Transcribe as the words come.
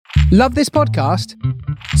Love this podcast?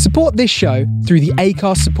 Support this show through the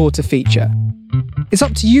Acast supporter feature. It's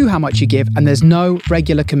up to you how much you give, and there's no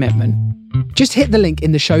regular commitment. Just hit the link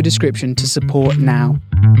in the show description to support now.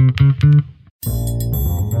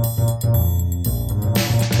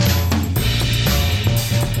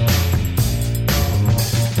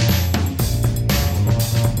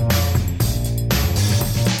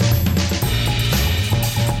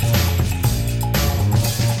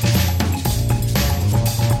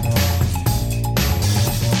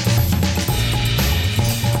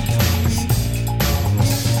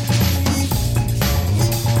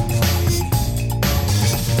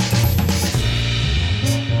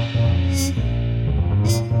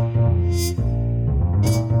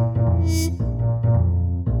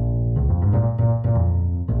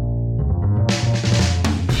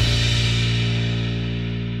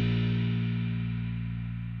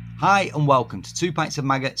 Hi and welcome to 2 Pints of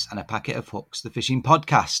Maggots and a Packet of Hooks, the fishing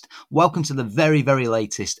podcast. Welcome to the very, very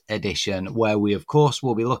latest edition where we, of course,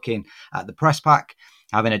 will be looking at the press pack,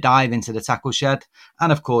 having a dive into the tackle shed,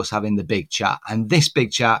 and, of course, having the big chat. And this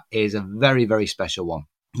big chat is a very, very special one.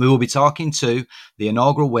 We will be talking to the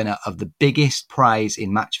inaugural winner of the biggest prize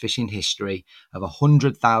in match fishing history of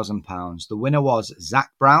 £100,000. The winner was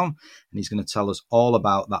Zach Brown, and he's going to tell us all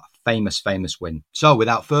about that famous win. So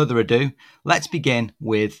without further ado, let's begin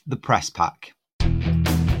with the press pack.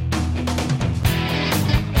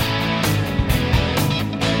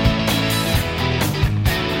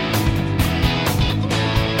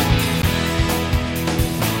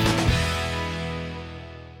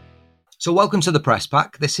 So welcome to the press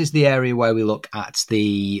pack. This is the area where we look at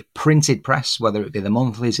the printed press, whether it be the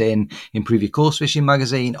monthlies in Improve Your Course Fishing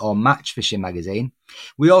magazine or Match Fishing magazine.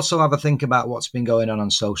 We also have a think about what's been going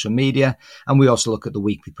on social media, and we also look at the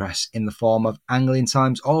weekly press in the form of Angling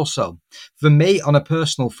Times also. For me, on a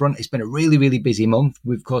personal front, it's been a really, really busy month.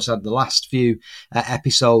 We've, of course, had the last few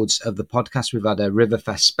episodes of the podcast. We've had a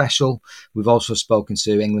Riverfest special. We've also spoken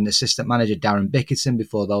to England assistant manager Darren Bickerton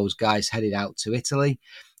before those guys headed out to Italy.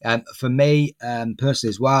 For me, personally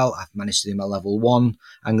as well, I've managed to do my level 1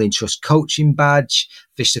 Angling Trust coaching badge,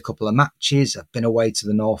 fished a couple of matches. I've been away to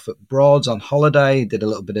the Norfolk Broads on holiday, did a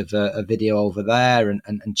little bit of a video over there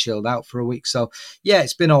and chilled out for a week. So, yeah,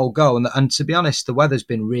 it's been all go. And to be honest, the weather's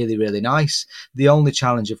been really, really nice. The only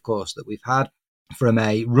challenge, of course, that we've had from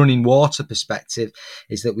a running water perspective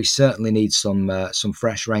is that we certainly need some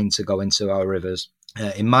fresh rain to go into our rivers.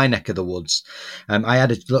 In my neck of the woods, I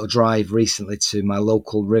had a little drive recently to my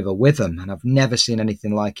local river Witham, and I've never seen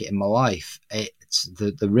anything like it in my life. It's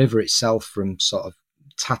the river itself from sort of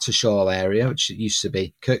Tattershall area, which used to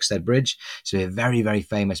be Kirkstead Bridge, so a very, very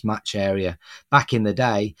famous match area back in the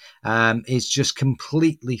day, is just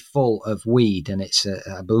completely full of weed, and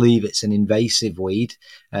I believe it's an invasive weed,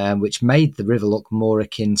 which made the river look more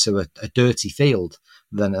akin to a dirty field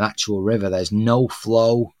than an actual river. There's no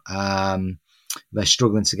flow. They're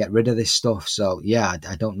struggling to get rid of this stuff. So, yeah,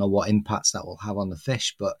 I don't know what impacts that will have on the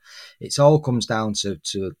fish, but it all comes down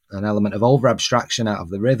to an element of over-abstraction out of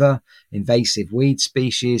the river, invasive weed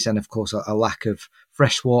species, and, of course, a lack of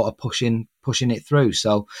fresh water pushing it through.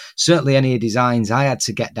 So, certainly any designs I had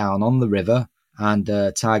to get down on the river and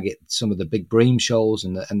target some of the big bream shoals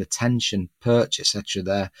and the tension perch, etc.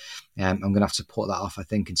 there. I'm going to have to put that off, I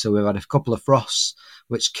think, until we've had a couple of frosts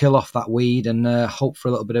which kill off that weed and hope for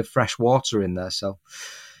a little bit of fresh water in there. So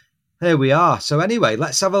there we are. So anyway,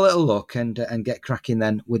 let's have a little look and get cracking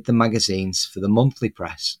then with the magazines for the monthly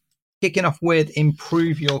press. Kicking off with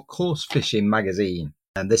Improve Your Course Fishing magazine.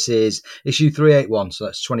 And this is issue 381, so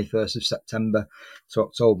that's 21st of September to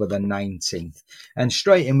October the 19th. And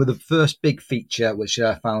straight in with the first big feature, which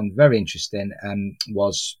I found very interesting,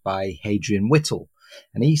 was by Hadrian Whittle.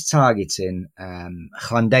 And he's targeting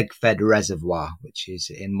Llandegfed Reservoir, which is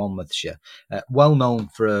in Monmouthshire. Well known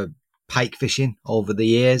for pike fishing over the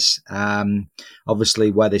years.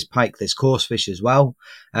 Obviously, where there's pike, there's coarse fish as well.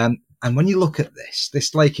 And when you look at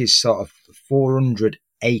this lake is sort of 400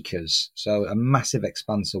 acres, so a massive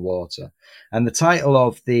expanse of water. And the title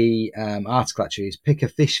of the article actually is Pick a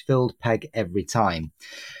Fish-Filled Peg Every Time.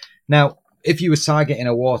 Now, if you were targeting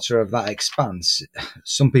a water of that expanse,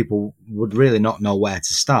 some people would really not know where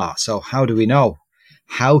to start. So how do we know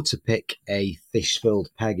how to pick a fish-filled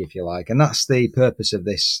peg, if you like? And that's the purpose of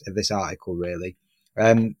this article, really.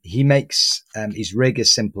 He makes his rig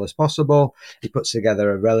as simple as possible. He puts together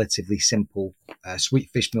a relatively simple sweet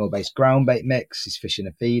fish meal based ground bait mix. He's fishing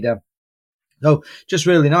a feeder. So just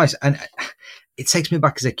really nice. And it takes me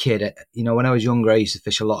back as a kid. You know, when I was younger, I used to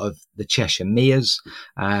fish a lot of the Cheshire Meres.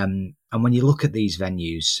 And when you look at these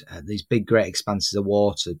venues, these big, great expanses of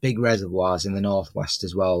water, big reservoirs in the northwest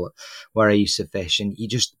as well, where I used to fish, and you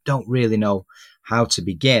just don't really know how to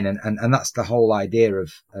begin. And that's the whole idea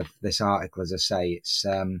of this article, as I say. It's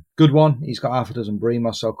good one. He's got half a dozen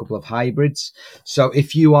bream, so a couple of hybrids. So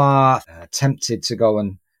if you are tempted to go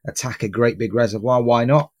and attack a great big reservoir, why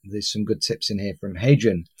not? There's some good tips in here from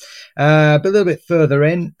Hadrian. But a little bit further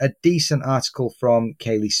in, a decent article from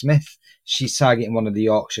Kaylee Smith. She's targeting one of the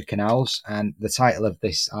Yorkshire canals, and the title of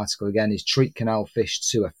this article again is Treat Canal Fish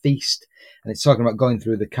to a Feast. And it's talking about going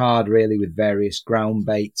through the card really with various ground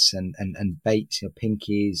baits and baits, you know,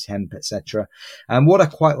 pinkies, hemp, etc. And what I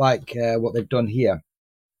quite like, what they've done here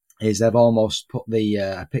is they've almost put the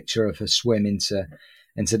a picture of a swim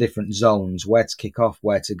into different zones, where to kick off,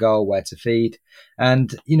 where to go, where to feed.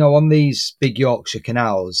 And, you know, on these big Yorkshire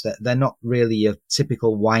canals, they're not really your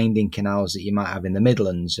typical winding canals that you might have in the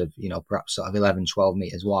Midlands of, you know, perhaps sort of 11, 12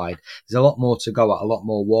 metres wide. There's a lot more to go at, a lot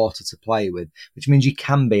more water to play with, which means you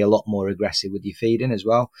can be a lot more aggressive with your feeding as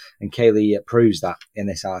well. And Kaylee proves that in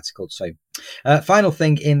this article too. Final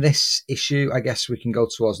thing in this issue, I guess we can go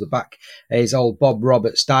towards the back, is old Bob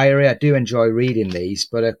Roberts' diary. I do enjoy reading these,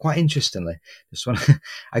 but quite interestingly,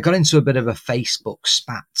 I got into a bit of a Facebook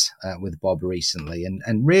spat with Bob recently,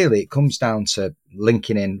 and really it comes down to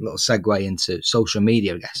linking in, a little segue into social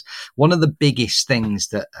media, I guess. One of the biggest things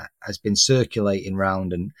that has been circulating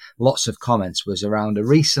around, and lots of comments, was around a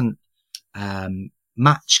recent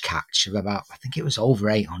match catch of about, I think it was over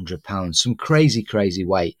 800 pounds, some crazy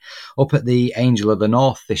weight, up at the Angel of the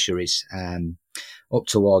North fisheries, up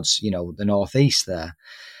towards, you know, the northeast there.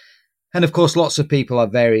 And of course, lots of people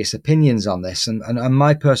have various opinions on this, and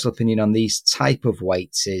my personal opinion on these type of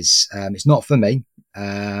weights is it's not for me.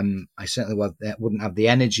 I certainly wouldn't have the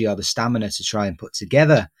energy or the stamina to try and put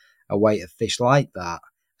together a weight of fish like that.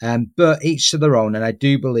 But each to their own, and I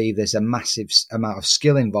do believe there's a massive amount of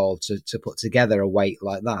skill involved to put together a weight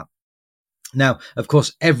like that. Now, of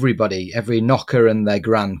course, every knocker and their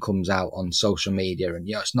gran comes out on social media and,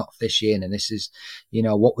 you know, it's not fishing, and this is, you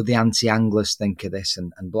know, what would the anti-anglers think of this,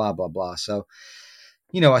 and blah, blah, blah. So,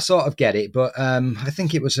 you know, I sort of get it, but I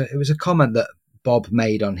think it was a comment that Bob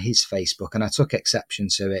made on his Facebook, and I took exception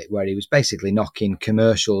to it, where he was basically knocking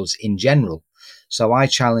commercials in general. So I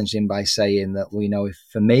challenged him by saying that, well, you know, if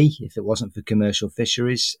it wasn't for commercial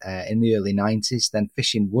fisheries in the early 90s, then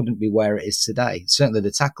fishing wouldn't be where it is today. Certainly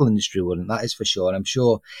the tackle industry wouldn't, that is for sure. And I'm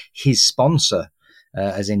sure his sponsor,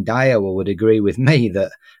 as in Daiwa, would agree with me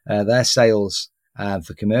that their sales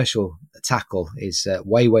for commercial tackle is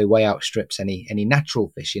way outstrips any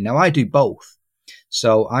natural fishing. Now, I do both.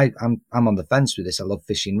 So I'm on the fence with this. I love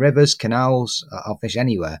fishing rivers, canals. I'll fish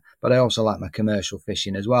anywhere, but I also like my commercial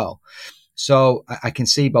fishing as well. So I can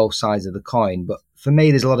see both sides of the coin, but for me,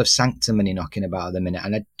 there's a lot of sanctimony knocking about at the minute,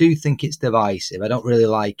 and I do think it's divisive. I don't really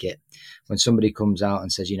like it when somebody comes out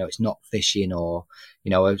and says, you know, it's not fishing, or, you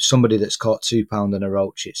know, somebody that's caught £2 on a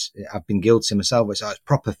roach. I've been guilty myself. It's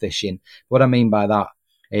proper fishing. What I mean by that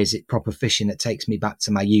is it proper fishing that takes me back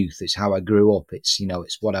to my youth. It's how I grew up. It's, you know,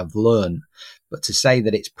 it's what I've learned. But to say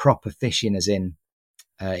that it's proper fishing, as in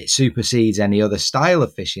it supersedes any other style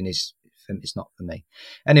of fishing, it's not for me.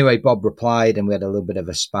 Anyway, Bob replied, and we had a little bit of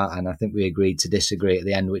a spat, and I think we agreed to disagree at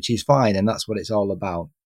the end, which is fine, and that's what it's all about.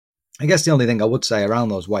 I guess the only thing I would say around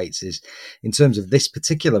those weights is, in terms of this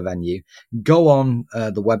particular venue, go on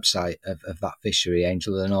the website of that fishery,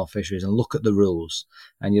 Angel of the North Fisheries, and look at the rules,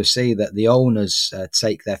 and you'll see that the owners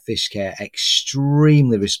take their fish care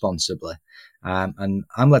extremely responsibly. And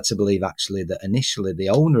I'm led to believe, actually, that initially the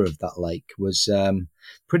owner of that lake was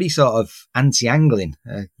pretty sort of anti-angling,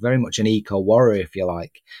 very much an eco-warrior, if you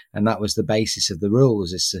like. And that was the basis of the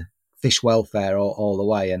rules, is to fish welfare all the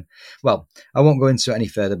way. And, well, I won't go into it any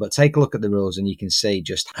further, but take a look at the rules and you can see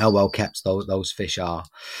just how well kept those fish are.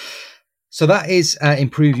 So that is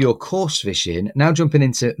Improve Your Course Fishing. Now jumping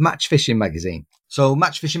into Match Fishing Magazine. So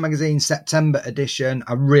Match Fishing Magazine September edition.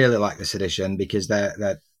 I really like this edition because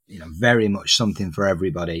they're you know, very much something for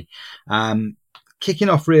everybody. Kicking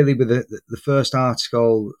off really with the first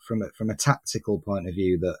article from a tactical point of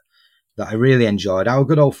view that I really enjoyed. Our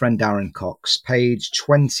good old friend Darren Cox, page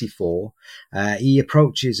 24. He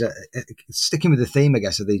approaches, sticking with the theme, I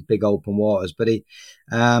guess, of these big open waters, but he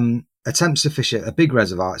attempts to fish a big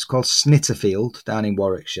reservoir. It's called Snitterfield down in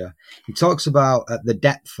Warwickshire. He talks about the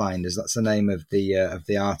depth finders. That's the name of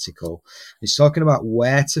the article. He's talking about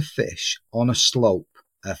where to fish on a slope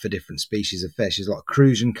for different species of fish. There's a lot of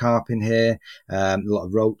crucian carp in here, a lot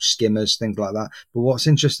of roach, skimmers, things like that. But what's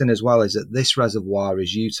interesting as well is that this reservoir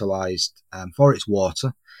is utilised for its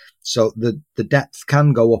water. So the depth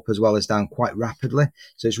can go up as well as down quite rapidly.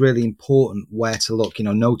 So it's really important where to look.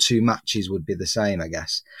 No two matches would be the same, I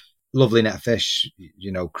guess. Lovely net fish,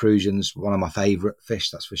 crucian's one of my favourite fish,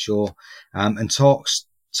 that's for sure. And talks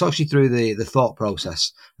you through the thought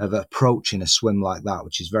process of approaching a swim like that,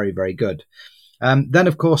 which is very, very good. Then,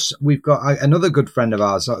 of course, we've got another good friend of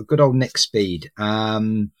ours, good old Nick Speed,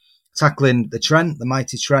 tackling the Trent, the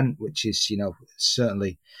mighty Trent, which is,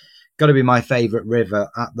 certainly got to be my favourite river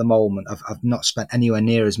at the moment. I've not spent anywhere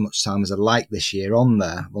near as much time as I'd like this year on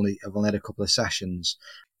there. I've only had a couple of sessions.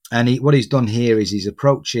 And what he's done here is he's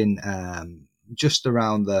approaching just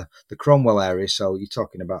around the Cromwell area, so you're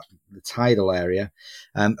talking about the tidal area,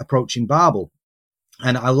 approaching barbel.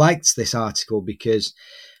 And I liked this article because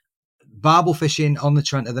barbel fishing on the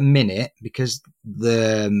Trent at the minute, because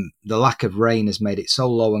the lack of rain has made it so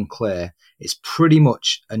low and clear, it's pretty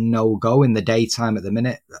much a no-go in the daytime at the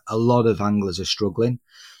minute. A lot of anglers are struggling.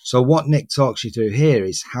 So what Nick talks you through here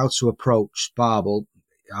is how to approach barbel.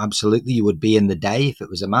 Absolutely, you would be in the day if it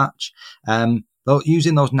was a match.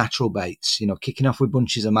 Using those natural baits, kicking off with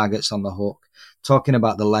bunches of maggots on the hook, talking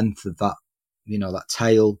about the length of that, that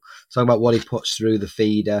tail, talking about what he puts through the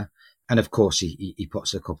feeder. And of course, he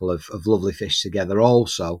puts a couple of lovely fish together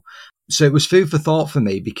also. So it was food for thought for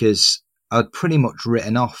me, because I'd pretty much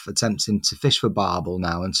written off attempting to fish for barbel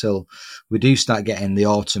now until we do start getting the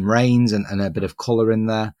autumn rains and a bit of colour in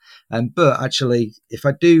there. But actually, if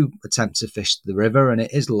I do attempt to fish the river and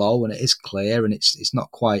it is low and it is clear and it's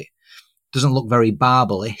not quite, doesn't look very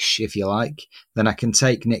barbel-ish, if you like, then I can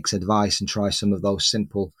take Nick's advice and try some of those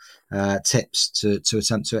simple tips to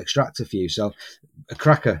attempt to extract a few. So a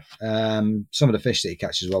cracker. Some of the fish that he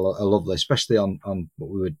catches as well are lovely, especially on what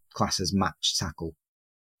we would class as match tackle.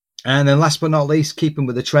 And then last but not least, keeping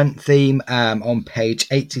with the Trent theme, on page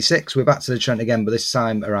 86, we're back to the Trent again, but this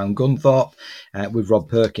time around Gunthorpe, with Rob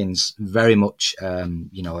Perkins, very much,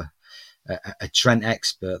 a Trent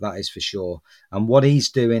expert, that is for sure. And what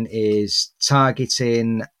he's doing is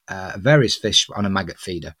targeting various fish on a maggot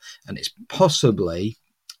feeder. And it's possibly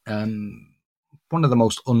one of the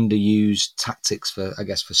most underused tactics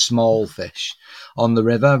for small fish on the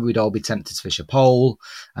river. We'd all be tempted to fish a pole,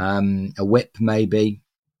 a whip maybe,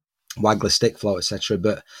 waggler, stick float, etc.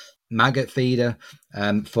 But maggot feeder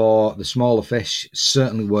for the smaller fish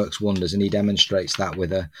certainly works wonders, and he demonstrates that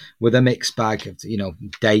with a mixed bag of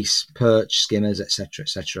dace, perch, skimmers,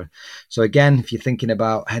 etc. So again, if you're thinking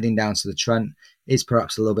about heading down to the Trent, it's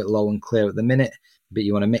perhaps a little bit low and clear at the minute, but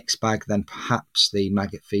you want a mixed bag, then perhaps the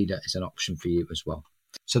maggot feeder is an option for you as well.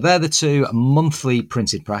 So they're the two monthly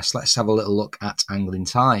printed press. Let's have a little look at Angling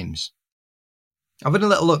Times. I've had a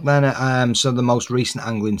little look then at some of the most recent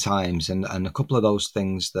Angling Times, and a couple of those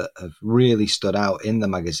things that have really stood out in the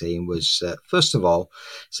magazine was, first of all,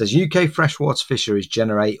 it says UK freshwater fisheries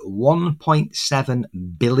generate £1.7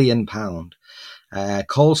 billion.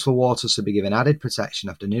 Calls for waters to be given added protection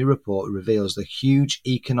after new report reveals the huge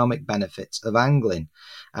economic benefits of angling.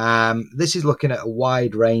 This is looking at a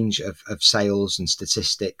wide range of sales and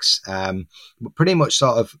statistics, but pretty much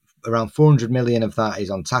sort of around 400 million of that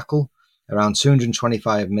is on tackle, around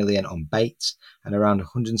 225 million on bait, and around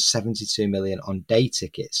 172 million on day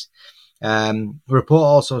tickets. The report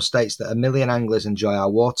also states that 1 million anglers enjoy our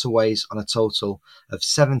waterways on a total of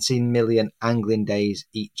 17 million angling days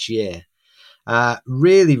each year.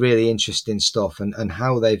 Really, really interesting stuff, and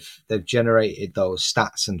how they've generated those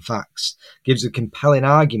stats and facts gives a compelling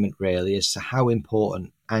argument really as to how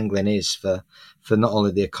important angling is for not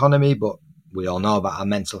only the economy, but we all know about our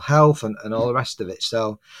mental health and all the rest of it.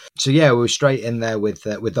 So yeah, we were straight in there with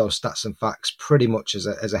those stats and facts, pretty much as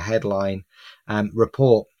a headline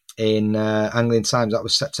report in Angling Times. That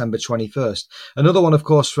was September 21st. Another one, of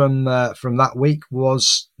course, from that week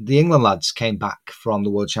was the England lads came back from the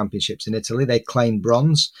World Championships in Italy. They claimed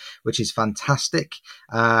bronze, which is fantastic.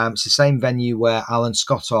 It's the same venue where Alan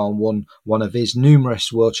Scottorn won one of his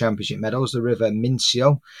numerous World Championship medals, the River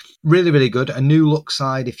Mincio. Really, really good. A new look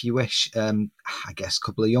side, if you wish. I guess a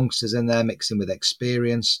couple of youngsters in there mixing with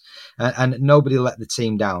experience, and nobody let the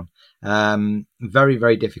team down. Very,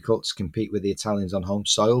 very difficult to compete with the Italians on home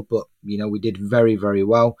soil, but we did very, very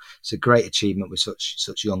well. It's a great achievement with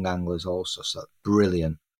such young anglers also, so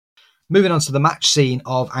brilliant. Moving on to the match scene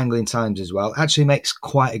of Angling Times as well, actually makes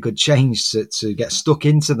quite a good change to get stuck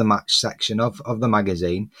into the match section of the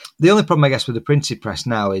magazine. The only problem, I guess, with the printed press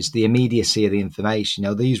now is the immediacy of the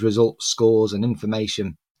information. These results, scores and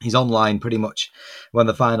information he's online pretty much when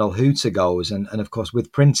the final hooter goes. And of course,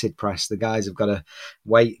 with printed press, the guys have got to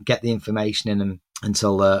wait, get the information in them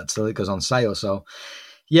until it goes on sale. So,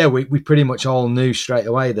 yeah, we pretty much all knew straight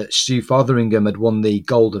away that Stu Fotheringham had won the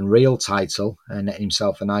Golden Reel title and netted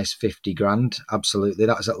himself a nice 50 grand. Absolutely.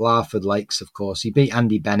 That was at Larford Lakes, of course. He beat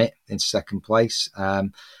Andy Bennett in second place.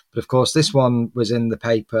 But of course, this one was in the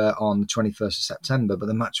paper on the 21st of September, but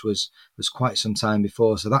the match was quite some time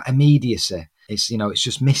before. So that immediacy is, it's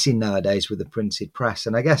just missing nowadays with the printed press.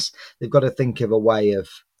 And I guess they've got to think of a way of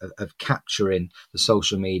capturing the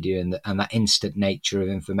social media and that instant nature of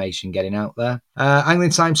information getting out there. Angling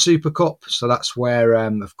Times Super Cup. So that's where,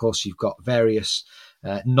 of course, you've got various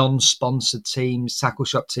non-sponsored teams, tackle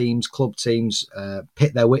shop teams, club teams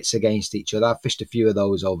pit their wits against each other. I've fished a few of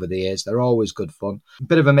those over the years. They're always good fun. A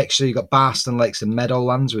bit of a mixture. You've got Barston Lakes and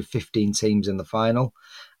Meadowlands with 15 teams in the final.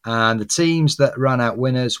 And the teams that ran out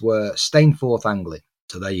winners were Stainforth Angling.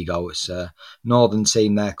 So there you go. It's a northern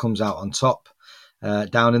team there, comes out on top.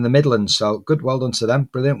 Down in the Midlands. So good, well done to them.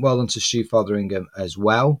 Brilliant, well done to Stu Fotheringham as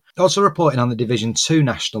well. Also reporting on the Division 2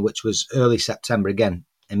 National, which was early September. Again,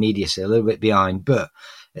 immediacy, a little bit behind, but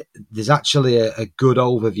there's actually a good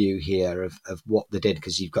overview here of what they did,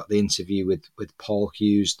 because you've got the interview with Paul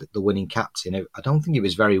Hughes, the winning captain. I don't think he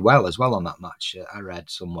was very well as well on that match, I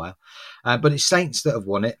read somewhere. But it's Saints that have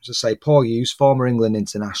won it. As I say, Paul Hughes, former England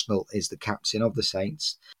international, is the captain of the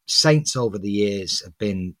Saints. Saints over the years have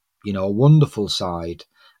been a wonderful side.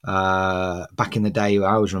 Back in the day,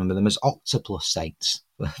 I always remember them as Octopus Saints,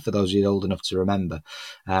 for those of you old enough to remember.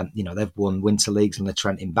 They've won Winter Leagues on the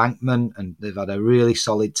Trent Embankment, and they've had a really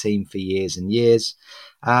solid team for years and years.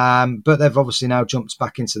 But they've obviously now jumped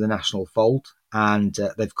back into the national fold, and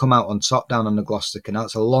they've come out on top down on the Gloucester Canal.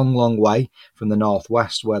 It's a long, long way from the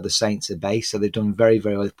northwest where the Saints are based, so they've done very,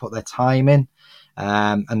 very well. They've put their time in,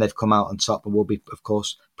 and they've come out on top, and will be, of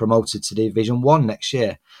course, promoted to Division 1 next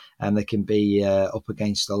year. And they can be up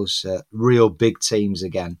against those real big teams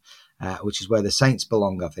again, which is where the Saints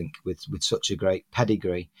belong, I think, with such a great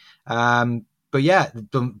pedigree. But yeah,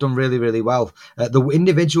 done really, really well. The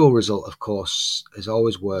individual result, of course, is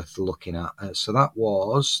always worth looking at. So that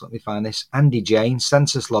was, let me find this, Andy Jane,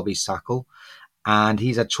 Census Lobby's tackle. And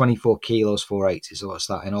he's had 24 kilos, 480. So what's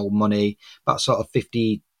that in old money? About sort of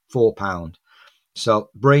 £54. So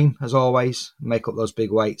Bream, as always, make up those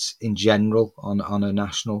big weights in general on a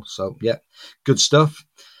national. So yeah, good stuff.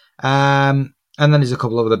 And then there's a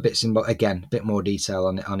couple of other bits in, but again, a bit more detail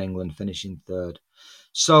on England finishing third.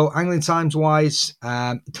 So Angling Times wise,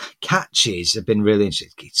 catches have been really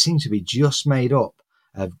interesting. It seems to be just made up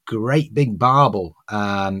of great big barbel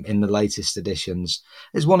in the latest editions.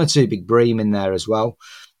 There's one or two big bream in there as well.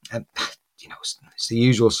 It's the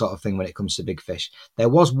usual sort of thing when it comes to big fish. There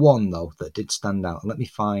was one, though, that did stand out. Let me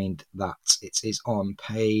find that. It is on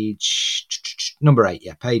page number 8.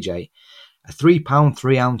 Yeah, page 8. A 3 pound,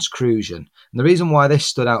 3 ounce Crucian. And the reason why this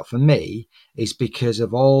stood out for me is because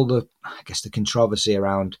of all the controversy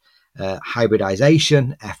around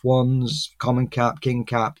hybridization, F1s, common cap, king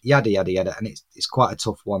cap, yada, yada, yada. And it's quite a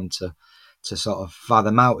tough one to sort of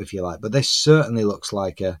fathom out, if you like. But this certainly looks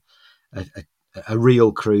like a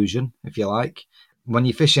real Crucian, if you like. When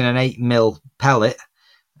you're fishing an 8mm pellet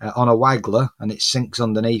on a waggler and it sinks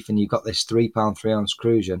underneath and you've got this 3 pound, 3 ounce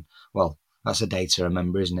Crucian, well, that's a day to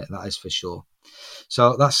remember, isn't it? That is for sure.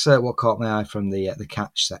 So that's what caught my eye from the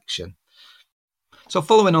catch section. So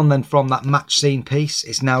following on then from that match scene piece,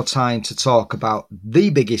 it's now time to talk about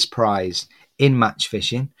the biggest prize in match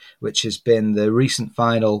fishing, which has been the recent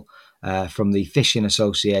final from the Fishing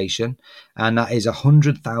Association, and that is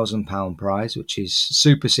 £100,000 prize, which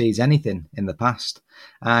supersedes anything in the past.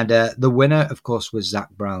 And the winner, of course, was Zach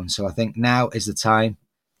Brown. So I think now is the time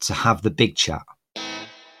to have the big chat.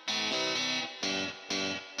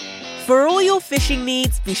 For all your fishing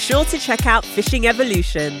needs, be sure to check out Fishing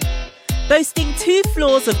Evolution. Boasting 2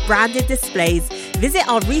 floors of branded displays, visit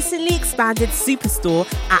our recently expanded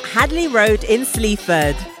superstore at Hadley Road in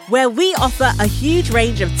Sleaford, where we offer a huge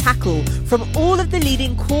range of tackle from all of the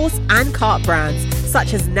leading coarse and carp brands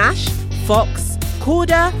such as Nash, Fox,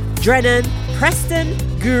 Korda, Drennan, Preston,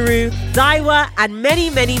 Guru, Daiwa and many,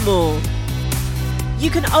 many more. You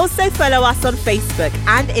can also follow us on Facebook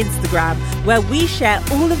and Instagram, where we share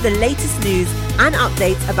all of the latest news and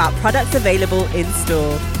updates about products available in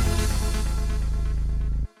store.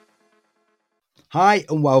 Hi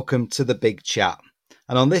and welcome to the Big Chat.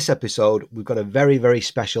 And on this episode, we've got a very, very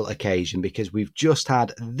special occasion because we've just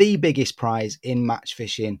had the biggest prize in match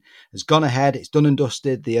fishing has gone ahead. It's done and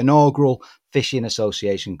dusted, the inaugural Fishing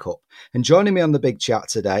Association Cup. And joining me on the Big Chat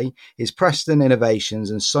today is Preston Innovations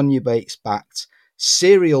and Sonia Bates backed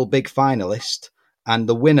serial big finalist, and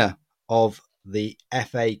the winner of the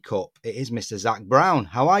FA Cup. It is Mr. Zach Brown.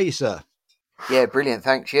 How are you, sir? Yeah, brilliant.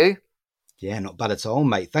 Thanks, you. Yeah, not bad at all,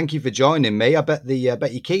 mate. Thank you for joining me. I bet your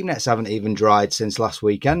keep nets haven't even dried since last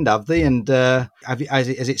weekend, have they? And has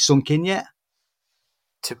it sunk in yet?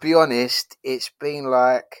 To be honest, it's been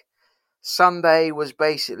like Sunday was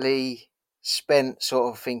basically spent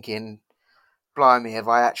sort of thinking, blimey, have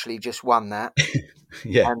I actually just won that?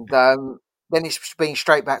 Yeah. And then it's been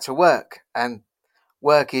straight back to work. And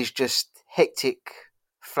work is just hectic,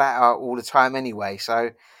 flat out all the time anyway.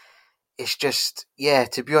 So it's just, yeah,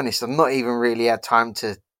 to be honest, I've not even really had time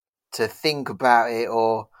to think about it,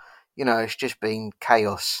 or, it's just been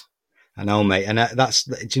chaos. I know, mate. And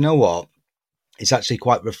do you know what? It's actually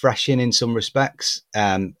quite refreshing in some respects.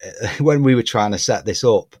 When we were trying to set this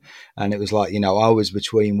up, and it was like, I was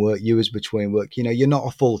between work, you was between work. You're not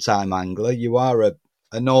a full-time angler. You are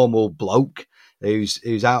a normal bloke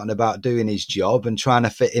who's out and about doing his job and trying to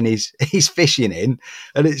fit in his fishing in.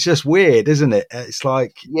 And it's just weird, isn't it? It's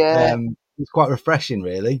like, yeah, it's quite refreshing,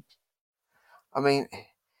 really. I mean,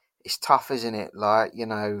 it's tough, isn't it? Like,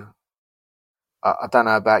 I don't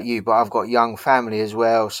know about you, but I've got young family as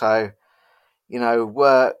well. So,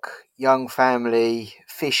 work, young family,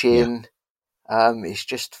 fishing, it's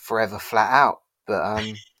just forever flat out. But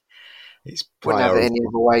it's wouldn't have it any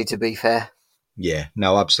other way, to be fair. Yeah,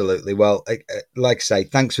 no, absolutely. Well, like I say,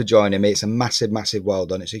 thanks for joining me. It's a massive, massive well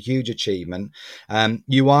done. It's a huge achievement.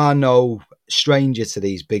 You are no stranger to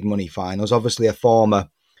these big money finals. Obviously, a former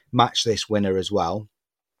Match This winner as well.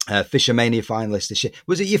 Fishermania finalist this year.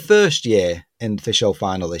 Was it your first year in the Fisho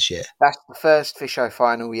final this year? That's the first Fisho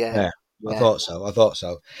final, yeah. I thought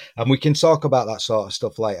so. And we can talk about that sort of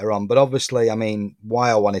stuff later on. But obviously, I mean, why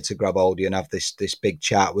I wanted to grab hold of you and have this big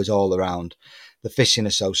chat was all around the Fishing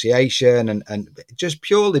Association, and just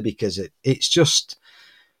purely because it's just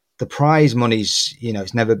the prize money's,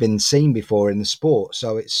 it's never been seen before in the sport.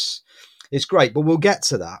 So it's great, but we'll get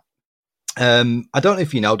to that. I don't know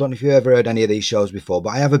if you ever heard any of these shows before, but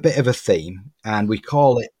I have a bit of a theme, and we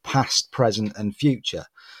call it past, present and future.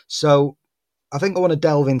 So I think I want to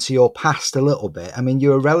delve into your past a little bit. I mean,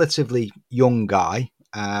 you're a relatively young guy,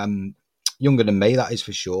 younger than me, that is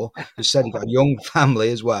for sure. You said you got a young family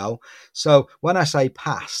as well. So when I say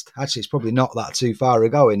past, actually, it's probably not that too far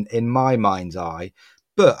ago in my mind's eye.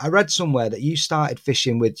 But I read somewhere that you started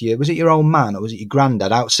fishing with was it your old man or was it your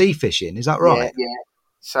granddad out sea fishing? Is that right? Yeah.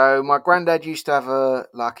 So my granddad used to have a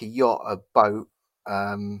yacht, a boat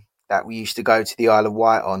that we used to go to the Isle of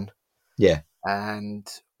Wight on. Yeah. And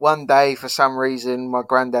one day, for some reason, my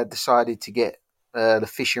granddad decided to get the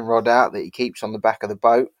fishing rod out that he keeps on the back of the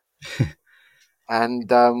boat. And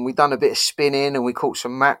we done a bit of spinning and we caught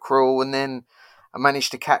some mackerel, and then I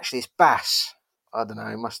managed to catch this bass. I don't know,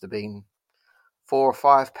 it must have been 4 or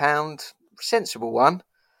 5 pound, sensible one.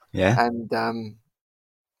 Yeah. And,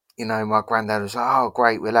 my granddad was like, oh,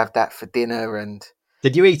 great, we'll have that for dinner. And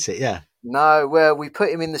did you eat it? Yeah. No, well, we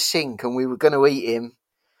put him in the sink and we were going to eat him,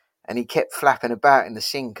 and he kept flapping about in the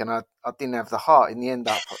sink, and I didn't have the heart in the end.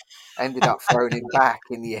 I ended up throwing him back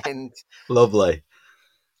in the end. Lovely.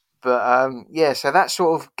 But, so that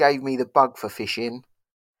sort of gave me the bug for fishing.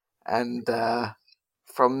 And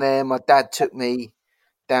from there, my dad took me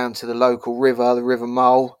down to the local river, the River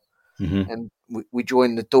Mole, and we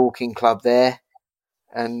joined the Dorking Club there.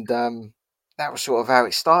 And that was sort of how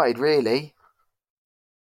it started, really.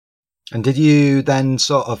 And did you then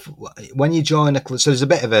sort of, when you join a club, so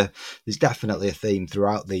there's definitely a theme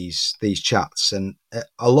throughout these chats, and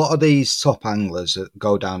a lot of these top anglers that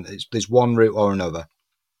go down, there's one route or another.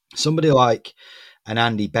 Somebody like an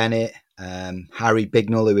Andy Bennett, Harry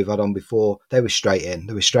Bignell, who we've had on before, they were straight in.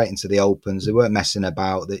 They were straight into the opens. They weren't messing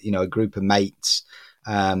about. A group of mates.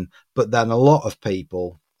 But then a lot of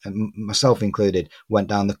people, and myself included, went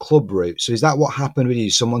down the club route. So is that what happened with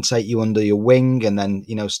you? Someone take you under your wing and then,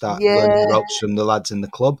 start learning the ropes from the lads in the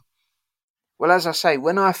club? Well, as I say,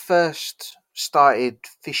 when I first started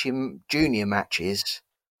fishing junior matches,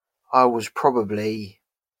 I was probably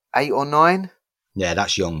 8 or 9. Yeah,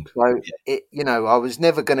 that's young. So, I was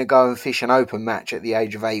never going to go and fish an open match at the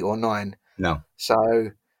age of 8 or 9. No.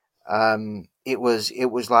 So it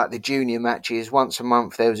was like the junior matches. Once a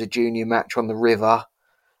month there was a junior match on the river.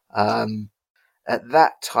 At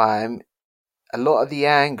that time, a lot of the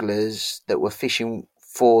anglers that were fishing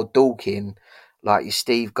for Dorking, like your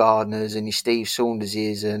Steve Gardners and your Steve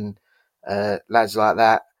Saunderses and lads like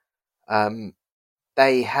that,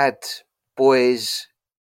 they had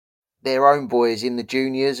their own boys in the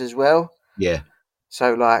juniors as well. Yeah.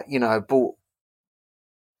 So,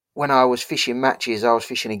 when I was fishing matches, I was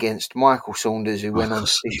fishing against Michael Saunders, who went on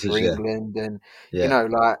to fish for England. And,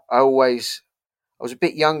 I was a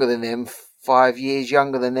bit younger than them, 5 years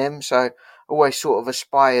younger than them. So I always sort of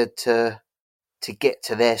aspired to get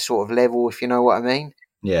to their sort of level, if you know what I mean.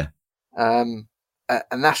 Yeah. And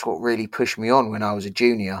that's what really pushed me on when I was a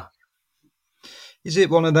junior. Is it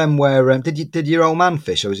one of them where did your old man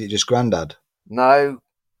fish, or was it just granddad? No,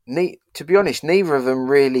 to be honest, neither of them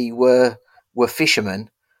really were fishermen.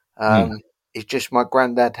 It's just my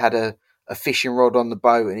granddad had a fishing rod on the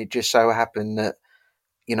boat, and it just so happened that,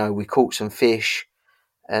 you know, we caught some fish,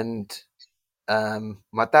 and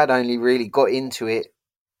my dad only really got into it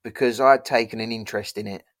because I'd taken an interest in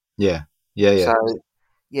it. Yeah. So,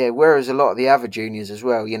 yeah, whereas a lot of the other juniors as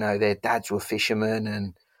well, you know, their dads were fishermen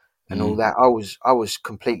and all that. I was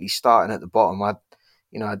completely starting at the bottom. I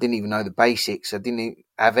didn't even know the basics. I didn't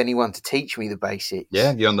have anyone to teach me the basics.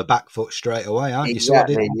 Yeah, you're on the back foot straight away, aren't you?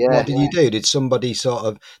 Exactly, So what did you do? Did somebody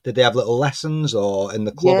did they have little lessons or in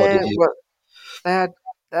the club? Yeah, or did you... well,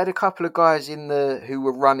 they had a couple of guys who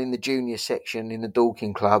were running the junior section in the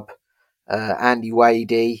Dorking Club, Andy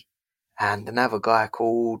Wadey and another guy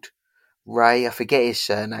called Ray. I forget his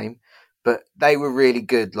surname, but they were really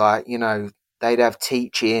good. Like, you know, they'd have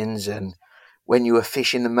teach-ins, and when you were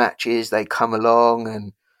fishing the matches, they'd come along,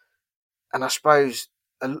 and I suppose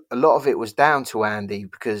a lot of it was down to Andy,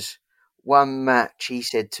 because one match he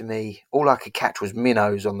said to me, all I could catch was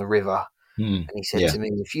minnows on the river. And he said to me,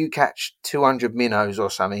 if you catch 200 minnows or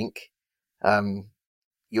something,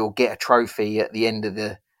 you'll get a trophy at the end of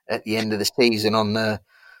the season on the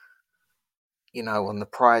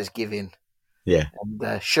prize giving. Yeah.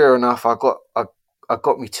 And sure enough, I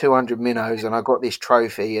got me 200 minnows, and I got this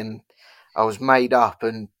trophy, and I was made up,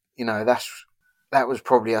 and you know, that was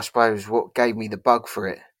probably, I suppose, what gave me the bug for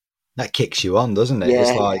it. That kicks you on, doesn't it? Yeah,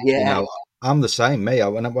 it's like, you know, I'm the same.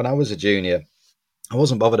 When I was a junior, I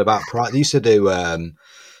wasn't bothered about prize. They used to do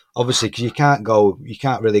obviously, because you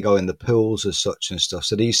can't really go in the pools as such and stuff.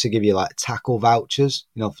 So they used to give you like tackle vouchers,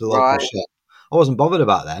 you know, for the local shop. I wasn't bothered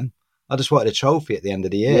about them. I just wanted a trophy at the end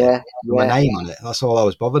of the year with my name on it. That's all I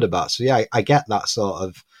was bothered about. So yeah, I get that sort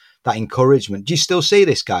of that encouragement. Do you still see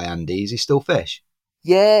this guy, Andy? Is he still fish?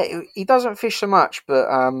 Yeah, he doesn't fish so much, but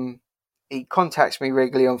he contacts me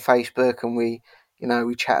regularly on Facebook, and we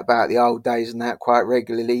chat about the old days and that quite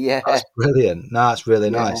regularly. Yeah, that's brilliant. No, that's really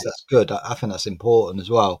nice. That's good. I think that's important as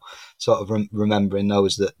well. Sort of remembering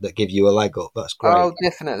those that give you a leg up. That's great. Oh,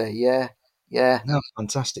 definitely. Yeah. No,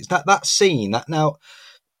 fantastic. That scene. That now,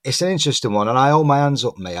 it's an interesting one, and I hold my hands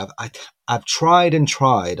up, mate. I've tried and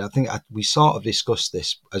tried. I think we sort of discussed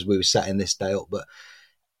this as we were setting this day up, but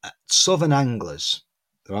Southern anglers.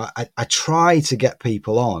 Right, I try to get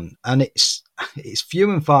people on, and it's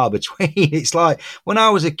few and far between. It's like when I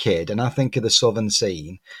was a kid, and I think of the southern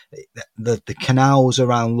scene, the canals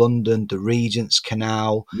around London, the Regent's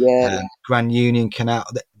Canal, Grand Union Canal,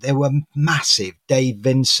 they were massive. Dave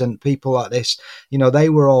Vincent, people like this, you know, they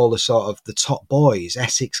were all the sort of the top boys.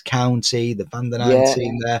 Essex County, the Van den Eyne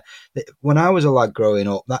team there. When I was a lad growing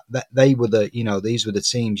up, that they were these were the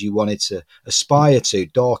teams you wanted to aspire to.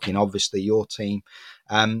 Dorking, obviously, your team.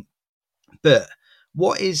 But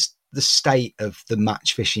what is the state of the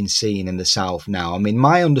match fishing scene in the South now? I mean,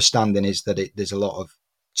 my understanding is that there's a lot of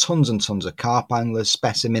tons and tons of carp anglers,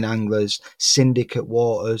 specimen anglers, syndicate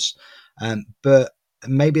waters, but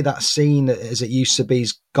maybe that scene as it used to be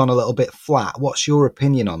has gone a little bit flat. What's your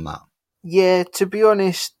opinion on that? Yeah, to be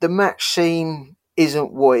honest, the match scene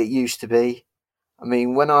isn't what it used to be. I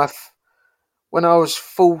mean, when I was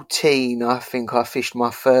 14, I think I fished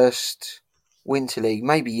my first Winter League,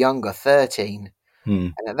 maybe younger, 13.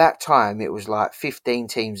 And at that time, it was like 15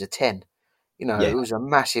 teams of 10. You know, It was a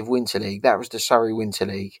massive Winter League. That was the Surrey Winter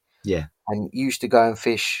League. Yeah. And used to go and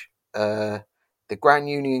fish the Grand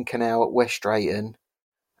Union Canal at West Drayton.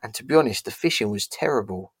 And to be honest, the fishing was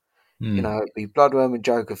terrible. You know, it'd be bloodworm and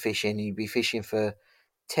joker fishing. You'd be fishing for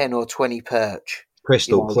 10 or 20 perch.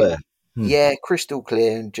 Crystal clear. Yeah, crystal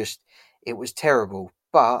clear. And just, it was terrible.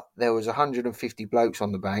 But there was 150 blokes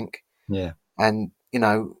on the bank. Yeah. And, you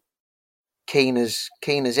know, keen as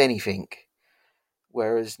anything.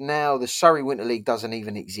 Whereas now the Surrey Winter League doesn't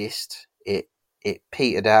even exist. It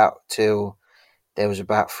petered out till there was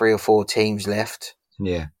about 3 or 4 teams left.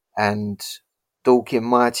 Yeah. And Dorking,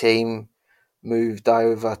 my team, moved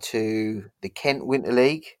over to the Kent Winter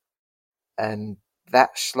League, and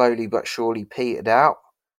that slowly but surely petered out.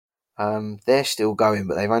 They're still going,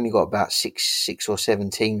 but they've only got about six or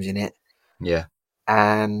 7 teams in it. Yeah.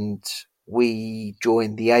 And we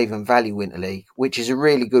joined the Avon Valley Winter League, which is a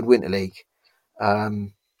really good winter league. So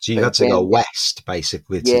you had to go west,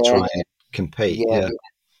 basically, to try and compete. Yeah.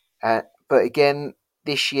 But again,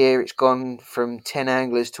 this year it's gone from 10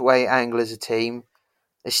 anglers to 8 anglers a team.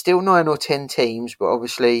 there's still 9 or 10 teams, but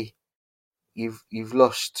obviously you've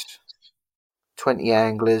lost 20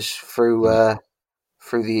 anglers through the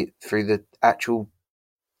actual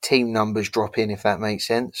team numbers dropping, if that makes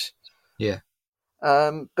sense. Yeah.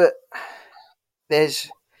 But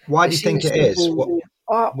why do you think it is?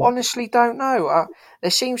 I honestly don't know.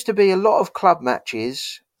 There seems to be a lot of club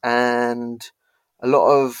matches and a lot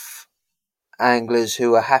of anglers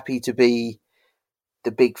who are happy to be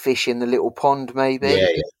the big fish in the little pond, maybe.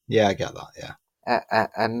 Yeah, I get that. Yeah,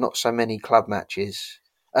 and not so many club matches,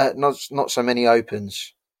 not so many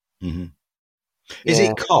opens. Mm-hmm. Is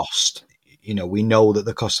it cost? We know that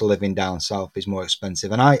the cost of living down south is more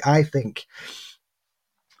expensive, and I think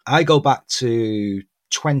I go back to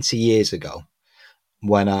 20 years ago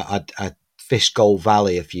when I fished Gold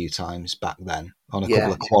Valley a few times back then on a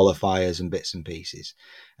couple of qualifiers and bits and pieces,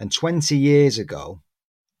 and 20 years ago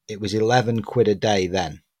it was 11 quid a day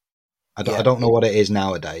then. I don't know what it is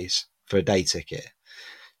nowadays for a day ticket.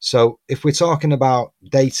 So if we're talking about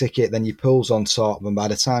day ticket, then your pool's on top, and by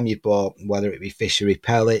the time you've bought, whether it be fishery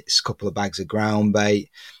pellets, a couple of bags of ground bait,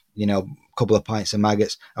 a couple of pints of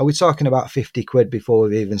maggots, are we talking about 50 quid before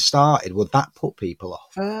we've even started? Would that put people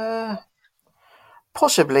off?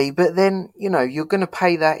 Possibly, but then, you're going to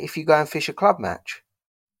pay that if you go and fish a club match.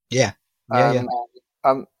 Yeah. I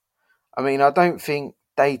mean, I don't think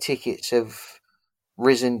day tickets have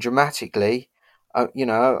risen dramatically. I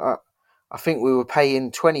think we were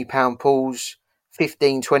paying £20 pools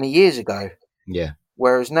 15, 20 years ago. Yeah.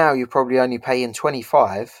 Whereas now you're probably only paying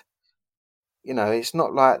 25. It's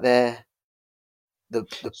not like the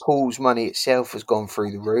pool's money itself has gone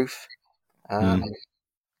through the roof.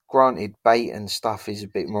 Granted, bait and stuff is a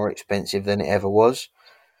bit more expensive than it ever was.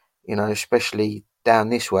 Especially down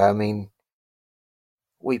this way. I mean,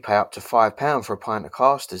 we pay up to £5 for a pint of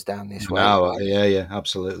casters down this way. No, yeah,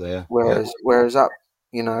 absolutely, yeah. Whereas up,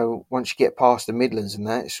 once you get past the Midlands and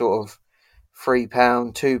that, it's sort of £3,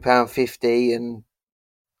 £2.50 and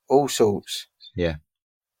all sorts. Yeah.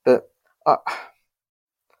 But I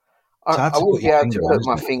wouldn't be able to put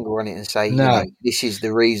my finger on it and say, this is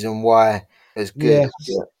the reason why it's good.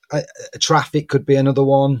 Yeah. Traffic could be another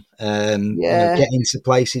one. Getting to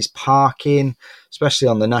places, parking, especially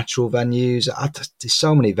on the natural venues. There's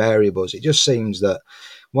so many variables. It just seems that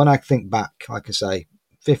when I think back, like I say,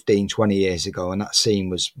 15, 20 years ago, and that scene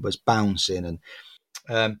was bouncing, and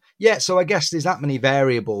so I guess there's that many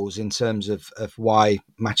variables in terms of why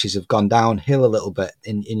matches have gone downhill a little bit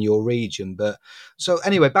in your region. But so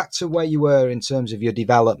anyway, back to where you were in terms of your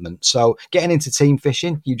development. So getting into team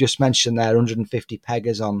fishing, you just mentioned there 150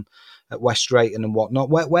 peggers at West Drayton and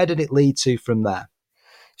whatnot. Where did it lead to from there?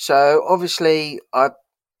 So obviously I'd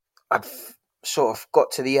sort of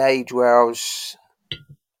got to the age where I was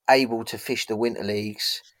able to fish the winter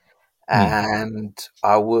leagues, and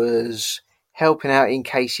I was helping out in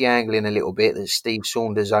Casey Angling a little bit that Steve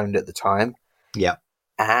Saunders owned at the time. Yeah.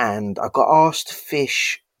 And I got asked to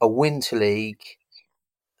fish a winter league.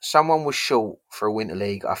 Someone was short for a winter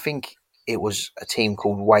league. I think it was a team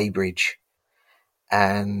called Weybridge.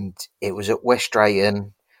 And it was at West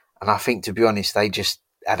Drayton. And I think, to be honest, they just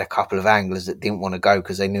had a couple of anglers that didn't want to go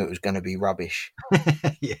because they knew it was going to be rubbish.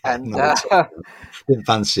 Didn't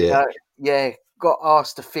fancy it. Got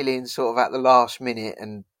asked to fill in sort of at the last minute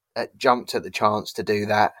and jumped at the chance to do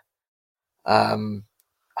that. I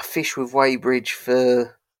fished with Weybridge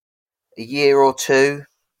for a year or two.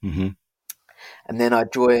 Mm-hmm. And then I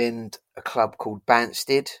joined a club called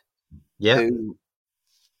Banstead. Yeah. Who,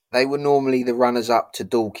 they were normally the runners-up to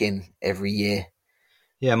Dorking every year.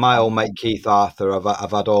 Yeah, my old mate Keith Arthur,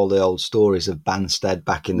 I've had all the old stories of Banstead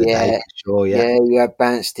back in the day. Sure, yeah. Yeah, you had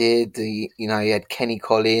Banstead, you had Kenny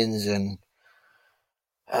Collins and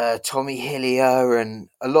Tommy Hillier, and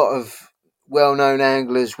a lot of well-known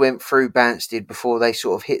anglers went through Banstead before they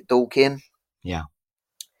sort of hit Dorking. Yeah.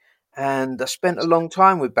 And I spent a long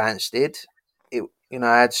time with Banstead.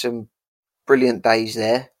 I had some brilliant days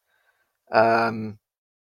there.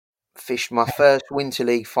 Fished my first Winter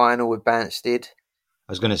League final with Banstead.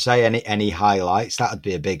 I was going to say, any highlights? That would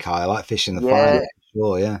be a big highlight, fishing the final.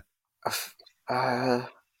 Sure,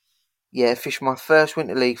 yeah. Fished my first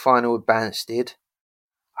Winter League final with Banstead.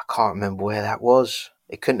 I can't remember where that was.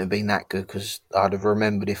 It couldn't have been that good because I'd have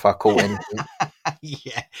remembered if I caught anything.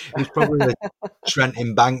 Yeah, it was probably the Trent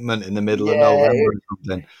Embankment in the middle of November or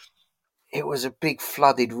something. It was a big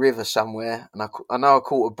flooded river somewhere, and I know I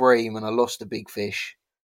caught a bream and I lost a big fish,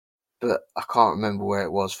 but I can't remember where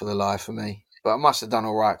it was for the life of me. But I must have done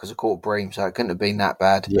all right because I caught a bream, so it couldn't have been that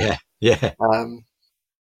bad. Yeah. And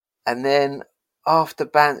then after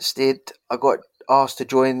Banstead, I got asked to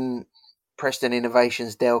join Preston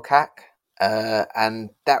Innovations Delcac, and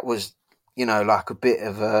that was, like a bit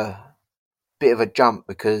of a jump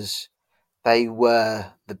because they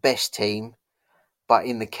were the best team, but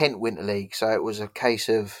in the Kent Winter League. So it was a case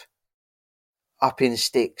of upping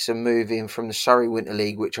sticks and moving from the Surrey Winter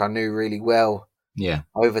League, which I knew really well,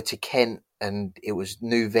 over to Kent, and it was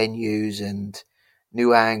new venues and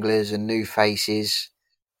new anglers and new faces.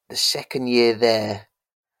 The second year there,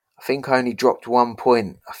 I think I only dropped 1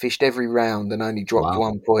 point. I fished every round and only dropped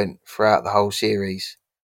 1 point throughout the whole series.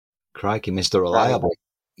 Crikey, Mr. Reliable.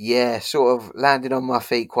 Yeah, sort of landed on my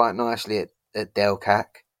feet quite nicely at Delcac.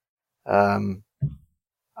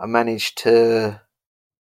 I managed to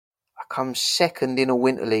come second in a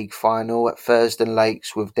Winter League final at Thurston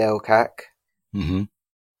Lakes with Delcac. Mm-hmm.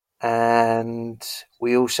 And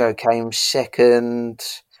we also came second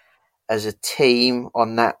as a team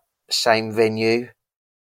on that same venue.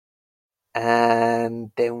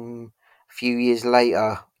 And then a few years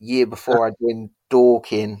later, year before I joined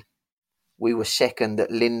Dorking, we were second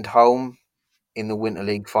at Lindholm in the Winter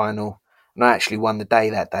League final. And I actually won the day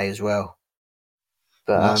that day as well.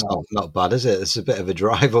 But that's not bad, is it? It's a bit of a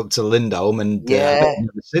drive up to Lindholm, and yeah. I've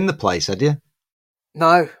never seen the place, had you?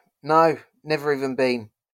 No, never even been.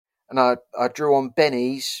 And I drew on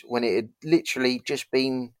Benny's when it had literally just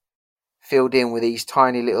been filled in with these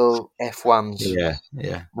tiny little F1s.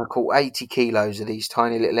 Yeah. I caught 80 kilos of these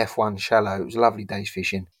tiny little F1 shallow. It was a lovely day's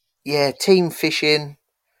fishing. Yeah, team fishing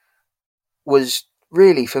was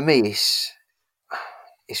really, for me,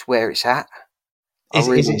 it's where it's at. Is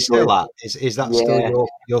it still that? Is that still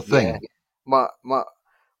your thing? Yeah. My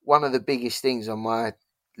one of the biggest things on my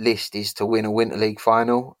list is to win a Winter League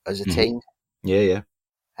final as a team. Yeah.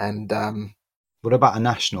 And what about a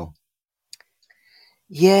national?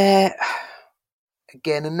 Yeah,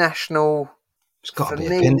 again, a national. It's got for to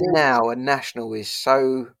be me now. A national is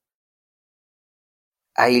so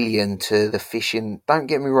alien to the fishing. Don't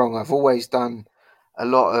get me wrong. I've always done a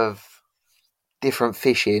lot of different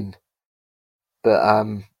fishing, but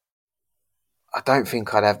I don't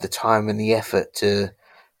think I'd have the time and the effort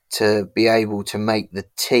to be able to make the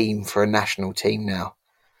team for a national team now.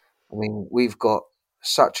 I mean, we've got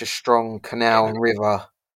such a strong canal and river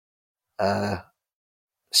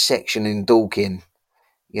section in Dorking.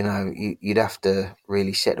 You'd have to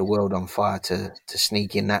really set the world on fire to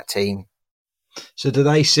sneak in that team. So do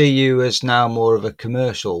they see you as now more of a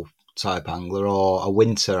commercial type angler or a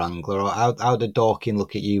winter angler, or how do Dorking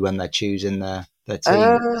look at you when they're choosing their team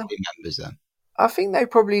members then? I think they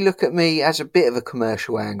probably look at me as a bit of a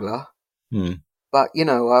commercial angler. But,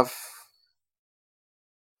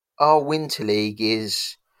 our winter league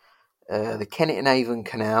is the Kennet and Avon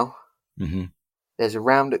Canal. Mm-hmm. There's a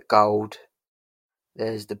round at Gold.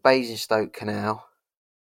 There's the Basingstoke Canal.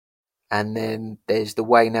 And then there's the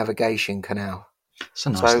Way Navigation Canal. It's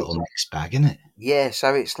a nice little mixed bag, isn't it? Yeah,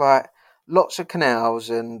 so it's like lots of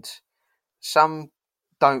canals, and some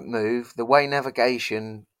don't move. The Way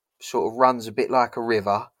Navigation sort of runs a bit like a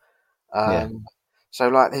river. So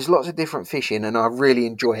there's lots of different fishing, and I really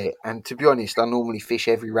enjoy it. And to be honest, I normally fish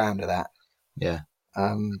every round of that. Yeah.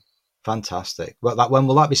 Fantastic. Well, when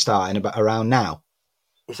will that be starting? About around now?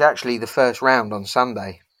 It's actually the first round on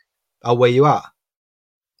Sunday. Oh, where you at?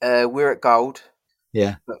 We're at Gold.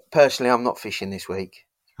 Yeah. But personally, I'm not fishing this week.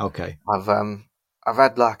 Okay. I've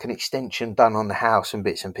had like an extension done on the house and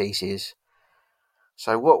bits and pieces.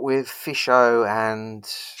 So what with Fisho and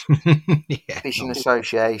Fishing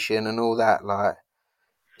Association and all that,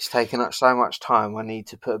 it's taken up so much time. I need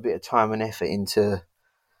to put a bit of time and effort into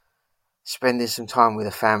spending some time with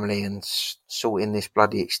the family and sorting this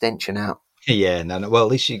bloody extension out. Yeah, no. Well, at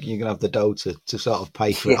least you're going to have the dough to sort of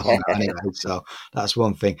pay for it all anyway. So that's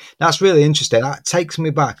one thing. That's really interesting. That takes me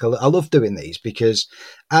back. I love doing these because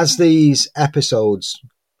as these episodes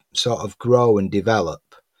sort of grow and develop,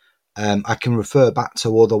 I can refer back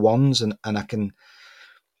to other ones, and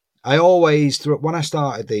I always, when I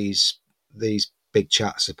started these big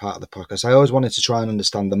chats as part of the podcast, I always wanted to try and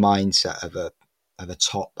understand the mindset of a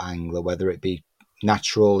top angler, whether it be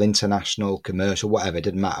natural, international, commercial, whatever, it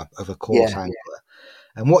didn't matter, of a course angler.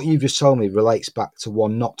 And what you've just told me relates back to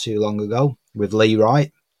one not too long ago with Lee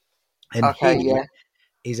Wright. And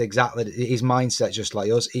he's exactly, his mindset just like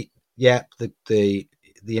yours. The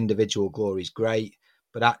individual glory is great,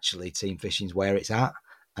 but actually team fishing's where it's at.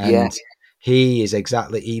 And he is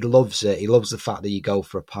exactly, he loves it. He loves the fact that you go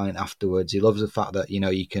for a pint afterwards. He loves the fact that,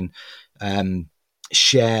 you can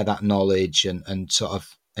share that knowledge and sort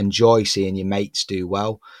of enjoy seeing your mates do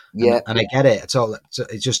well. And I get it.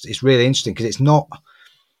 It's really interesting because it's not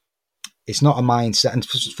a mindset, and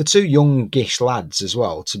for two youngish lads as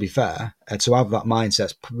well, to be fair, to have that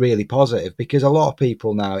mindset's really positive, because a lot of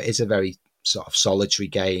people now, it is a very sort of solitary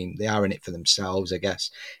game. They are in it for themselves, I guess,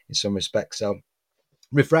 in some respects. So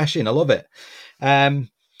refreshing. I love it.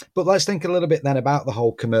 But let's think a little bit then about the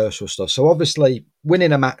whole commercial stuff. So obviously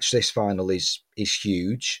winning a match this final is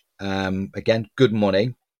huge. Again, good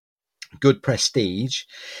money, good prestige.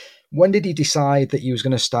 When did he decide that he was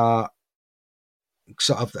going to start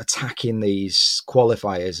sort of attacking these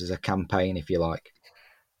qualifiers as a campaign, if you like?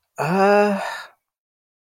 To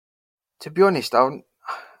be honest, I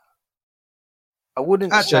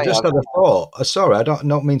wouldn't Actually, say. I just had a thought. Sorry, I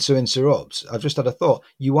don't mean to interrupt. I've just had a thought.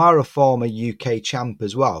 You are a former UK champ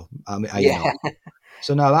as well. I mean, are you not?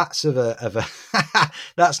 So now that's of a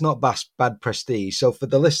that's not bad prestige. So for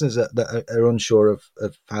the listeners that are unsure of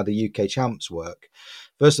how the UK champs work,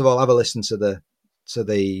 first of all, have a listen to the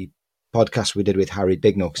podcast we did with Harry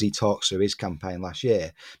Bignell, because he talks through his campaign last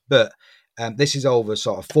year. But this is over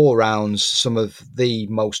sort of 4 rounds, some of the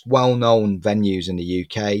most well-known venues in the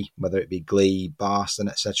UK, whether it be Glebe, Barston,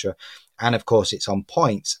 etc. And of course, it's on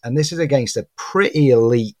points. And this is against a pretty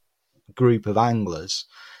elite group of anglers.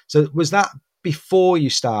 So was that before you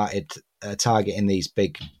started targeting these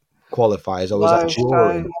big qualifiers, or was that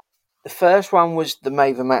during? So the first one was the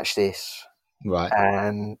Maver Match This. Right.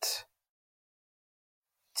 And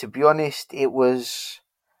to be honest, it was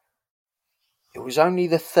only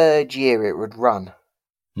the 3rd year it would run.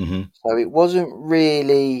 Mm-hmm. So it wasn't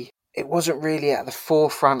really at the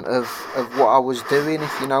forefront of what I was doing,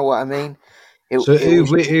 if you know what I mean. Who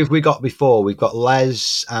have we got before? We've got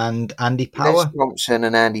Les and Andy Power? Les Thompson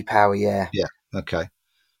and Andy Power, yeah. Yeah, okay.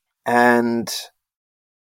 And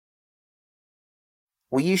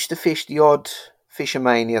we used to fish the odd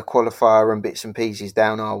Fishermania qualifier and bits and pieces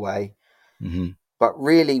down our way. Mm-hmm. But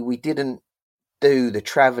really, we didn't do the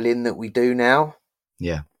travelling that we do now.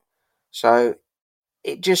 Yeah. So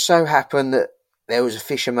it just so happened that there was a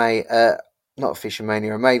Fishermania, a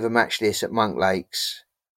Maver Match This at Monk Lakes.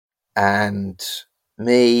 And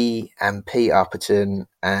me and Pete Upperton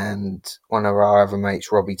and one of our other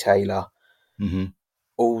mates, Robbie Taylor, mm-hmm.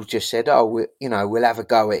 all just said, we'll have a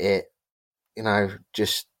go at it.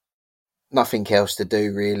 Just nothing else to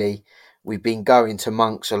do, really. We've been going to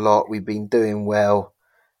Monks a lot. We've been doing well.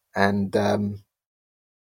 And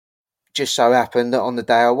just so happened that on the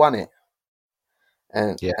day I won it.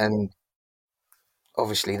 And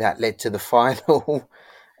obviously that led to the final.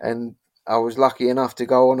 And I was lucky enough to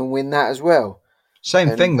go on and win that as well.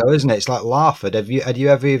 Same thing though, isn't it? It's like Larford. Had you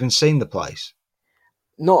ever even seen the place?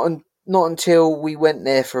 Not until we went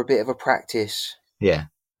there for a bit of a practice. Yeah.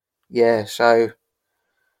 Yeah, so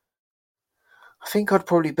I think I'd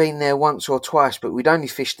probably been there once or twice, but we'd only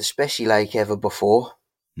fished the Specie Lake ever before.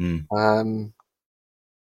 Mm.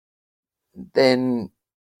 Then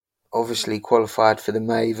obviously qualified for the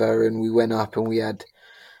Maver, and we went up and we had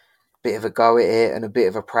a bit of a go at it and a bit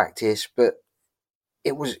of a practice, but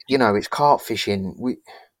it was, it's carp fishing.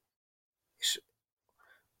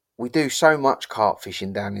 We do so much carp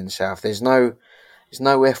fishing down in the south. There's no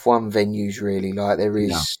F1 venues really like there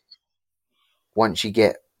is. No. Once you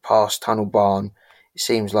get past Tunnel Barn, it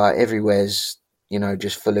seems like everywhere's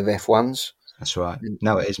just full of F1s. That's right.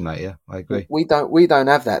 No, it is, mate. Yeah, I agree. We don't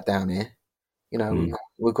have that down here.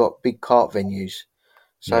 We've got big carp venues.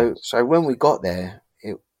 So when we got there,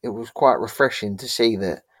 it was quite refreshing to see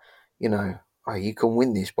that you can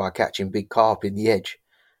win this by catching big carp in the edge,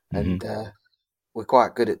 and we're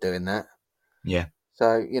quite good at doing that. Yeah.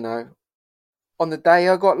 So on the day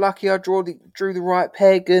I got lucky, I drew the right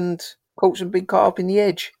peg and caught some big carp in the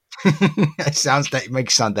edge. It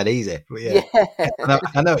makes it sound that easy. But yeah.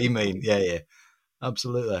 I know what you mean. Yeah,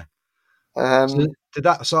 absolutely. So did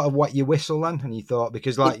that sort of wet your whistle then? And you thought,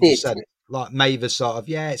 because like you said, like Maver's sort of,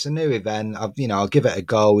 it's a new event. I'll give it a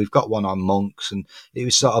go. We've got one on Monks, and it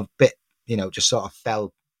was sort of bit, just sort of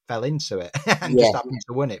fell into it and just happened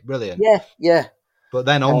to win it. Brilliant. Yeah. But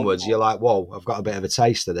then onwards, you're like, whoa, I've got a bit of a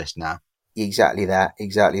taste of this now. Exactly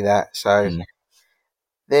that. So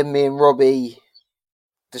then me and Robbie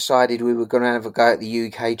decided we were going to have a go at the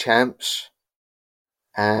UK champs,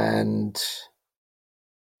 and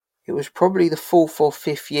it was probably the 4th or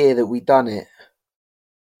 5th year that we'd done it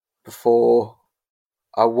before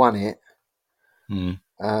I won it.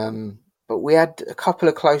 But we had a couple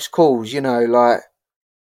of close calls, like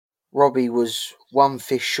Robbie was one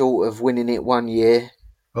fish short of winning it one year.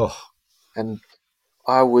 Oh. And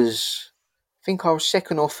I think I was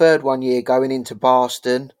 2nd or 3rd one year going into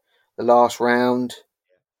Barston, the last round,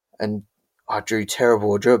 and I drew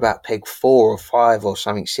terrible. I drew about peg 4 or 5 or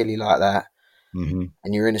something silly like that. Mm-hmm.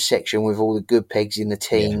 And you're in a section with all the good pegs in the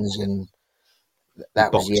teens, and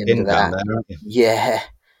that was the end of that. There, yeah.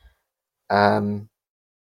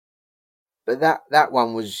 but that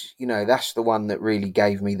one was, that's the one that really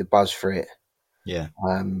gave me the buzz for it. Yeah.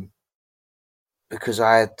 Because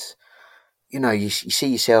I had, you see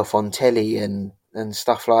yourself on telly and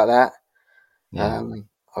stuff like that. Yeah.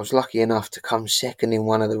 I was lucky enough to come second in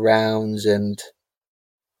one of the rounds, and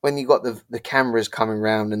when you got the cameras coming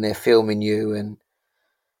round and they're filming you, and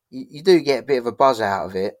you do get a bit of a buzz out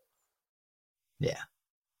of it. Yeah,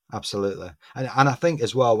 absolutely. And I think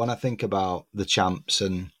as well, when I think about the champs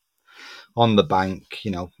and On the Bank,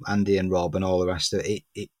 Andy and Rob and all the rest of it,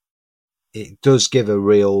 it does give a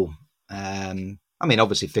real,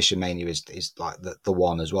 obviously Fishermania is like the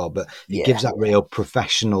one as well, but it gives that real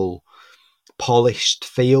professional, polished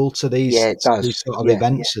feel to these sort of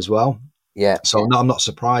events as well. Yeah. So I'm not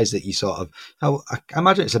surprised that you I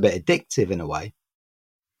imagine it's a bit addictive in a way.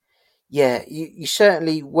 Yeah, you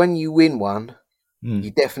certainly, when you win one,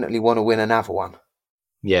 you definitely want to win another one.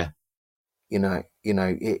 Yeah.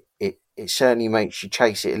 It certainly makes you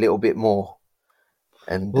chase it a little bit more.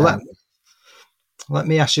 And let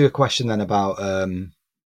me ask you a question then about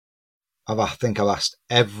I think I've asked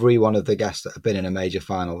every one of the guests that have been in a major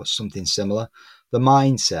final something similar. The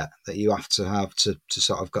mindset that you have to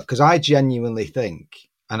sort of go, because I genuinely think,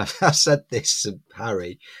 and I've said this to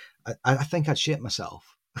Harry, I think I'd shit myself.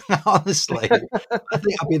 Honestly, I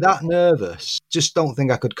think I'd be that nervous. Just don't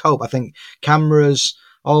think I could cope. I think cameras,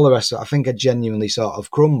 all the rest of it, I think I'd genuinely sort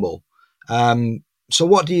of crumble. So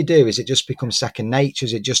what do you do? Is it just become second nature?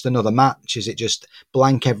 Is it just another match? Is it just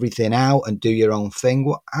blank everything out and do your own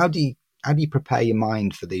thing? How do you prepare your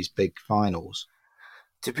mind for these big finals?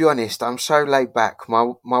 To be honest, I'm so laid back.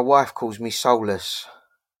 My wife calls me soulless.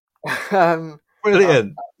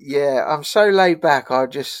 Brilliant. I'm so laid back. I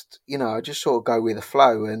just sort of go with the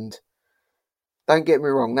flow. And don't get me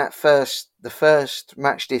wrong, the first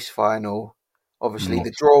match this final, obviously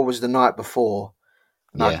the draw was the night before,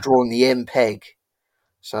 and I'd drawn the MPEG.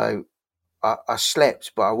 So I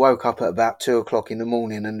slept, but I woke up at about 2:00 in the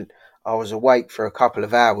morning, and I was awake for a couple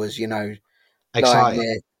of hours,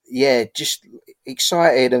 Excited. Yeah, just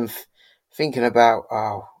excited and thinking about,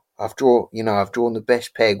 I've drawn the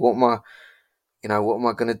best peg. What am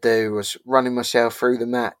I going to do? I was running myself through the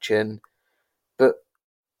match, but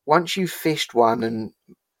once you've fished one, and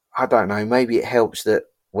I don't know, maybe it helps that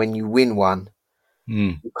when you win one,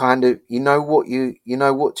 you kind of you know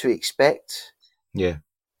what to expect. Yeah.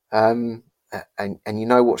 And you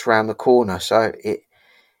know what's around the corner, so it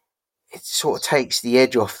sort of takes the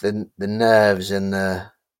edge off the nerves and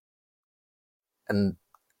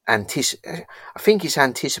I think it's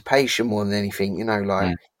anticipation more than anything.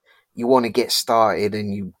 You want to get started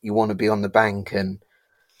and you want to be on the bank,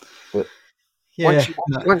 but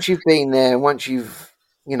once you've been there, once you've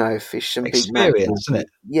fished some big matches, isn't it?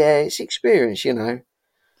 Yeah, it's experience.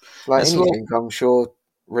 Like anything, I'm sure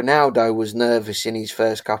Ronaldo was nervous in his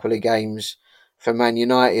first couple of games for Man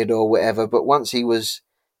United or whatever, but once he was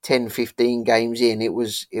 10, 15 games in, it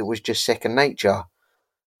was just second nature.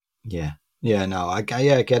 Yeah. Yeah, no, I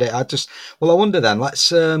get it. I wonder then, let's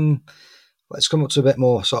come up to a bit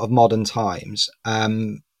more sort of modern times,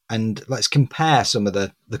 and let's compare some of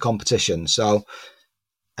the competition. So,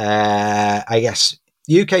 I guess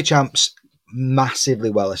UK champs, massively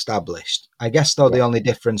well established. I guess though the only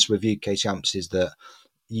difference with UK champs is that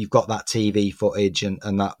you've got that TV footage and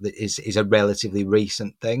that is a relatively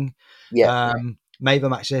recent thing. Yeah. Maybe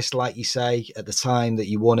match this, like you say, at the time that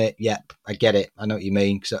you won it. Yep, I get it. I know what you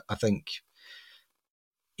mean, because I think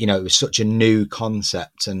it was such a new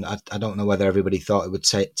concept, and I don't know whether everybody thought it would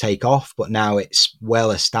take off, but now it's well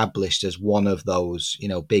established as one of those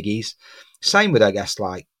biggies. Same with, I guess,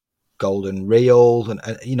 like Golden Reel, and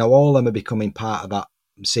all of them are becoming part of that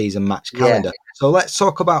season match calendar. Yeah. So let's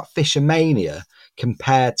talk about Fishermania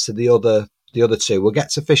compared to the other two. We'll get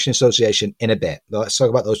to Fishing Association in a bit, but let's talk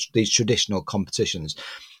about these traditional competitions.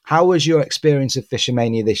 How was your experience of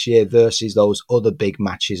Fishermania this year versus those other big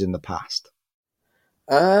matches in the past?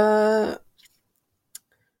 They're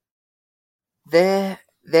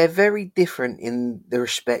very different in the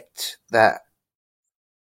respect that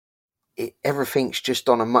everything's just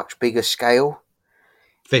on a much bigger scale.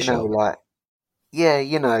 Official.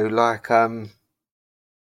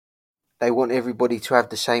 They want everybody to have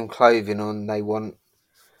the same clothing on. They want,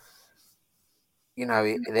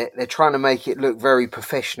 they're trying to make it look very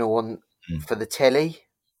professional for the telly.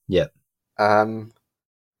 Yeah.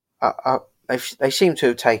 They seem to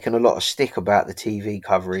have taken a lot of stick about the TV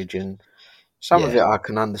coverage, and some of it I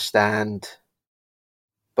can understand,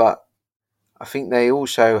 but I think they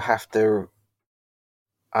also have to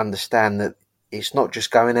understand that it's not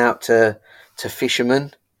just going out to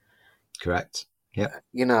fishermen. Correct. Yeah.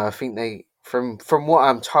 I think from what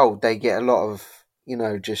I'm told, they get a lot of,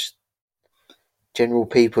 just general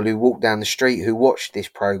people who walk down the street who watch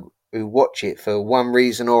who watch it for one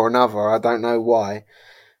reason or another. I don't know why,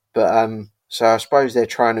 but so I suppose they're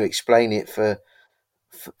trying to explain it for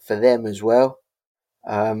them as well.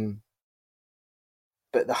 But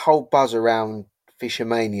the whole buzz around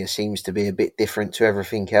Fishermania seems to be a bit different to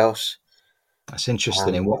everything else. That's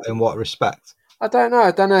interesting. In what respect? I don't know.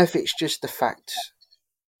 I don't know if it's just the fact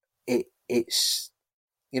it's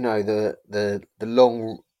the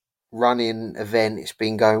long running event. It's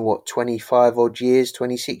been going 25 odd years,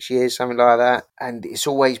 26 years, something like that, and it's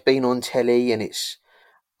always been on telly. And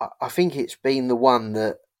I think it's been the one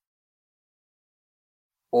that,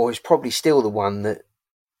 or it's probably still the one that,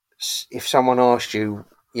 if someone asked you,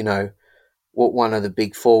 what one of the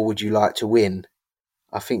big four would you like to win,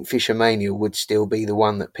 I think Fishermania would still be the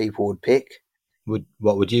one that people would pick.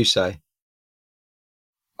 What would you say?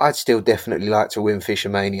 I'd still definitely like to win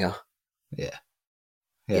Fishermania. Yeah.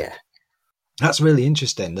 That's really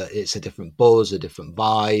interesting that it's a different buzz, a different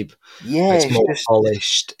vibe. Yeah, it's more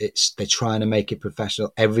polished. They're trying to make it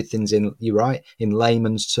professional. Everything's you're right, in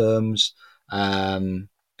layman's terms.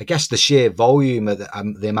 I guess the sheer volume of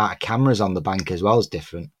the amount of cameras on the bank as well is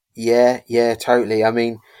different. Yeah, totally. I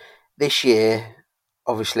mean, this year,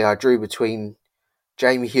 obviously, I drew between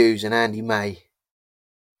Jamie Hughes and Andy May.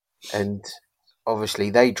 And obviously,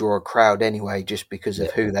 they draw a crowd anyway, just because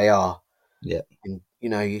of who they are. Yeah. And,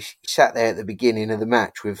 you sat there at the beginning of the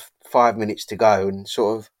match with 5 minutes to go, and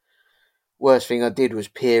sort of, worst thing I did was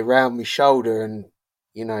peer round my shoulder, and,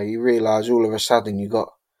 you realise all of a sudden you got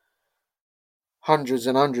hundreds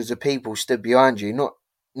and hundreds of people stood behind you, not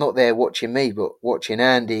there watching me, but watching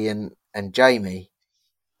Andy and Jamie.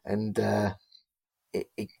 And it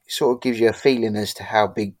sort of gives you a feeling as to how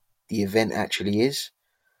big the event actually is.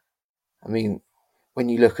 I mean, when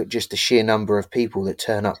you look at just the sheer number of people that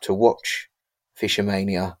turn up to watch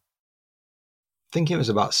Fishermania. I think it was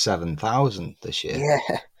about 7,000 this year.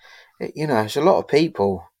 Yeah. It's a lot of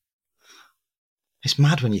people. It's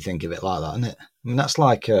mad when you think of it like that, isn't it? I mean, that's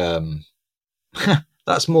like,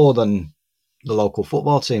 that's more than the local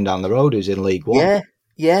football team down the road who's in League One.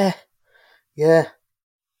 Yeah.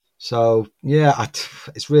 So,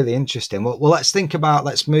 it's really interesting. Well,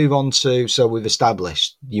 let's move on to, so we've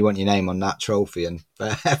established you want your name on that trophy, and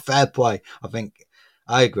fair play.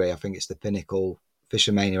 I agree. I think it's the pinnacle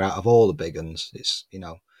Fishermania out of all the big ones. It's,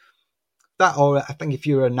 that, or I think if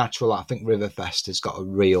you're a natural, I think Riverfest has got a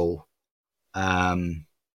real, I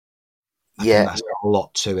think that's got a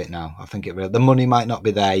lot to it now. I think the money might not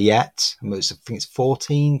be there yet. I think it's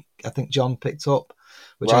 14, I think John picked up,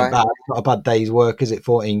 which ain't bad. It's not a bad day's work, is it?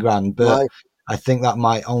 14 grand. But right. I think that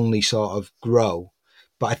might only sort of grow.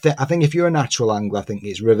 But I think if you're a natural angler, I think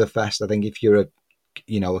it's Riverfest. I think if you're a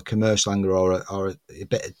commercial angler or a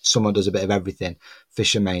bit, someone does a bit of everything,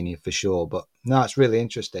 Fishermania for sure. But no, it's really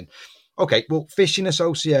interesting. Okay, well, Fishing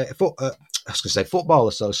Association, I was going to say Football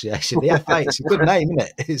Association, the FA, it's a good name,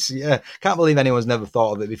 isn't it? Can't believe anyone's never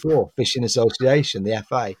thought of it before. Fishing Association, the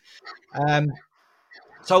FA.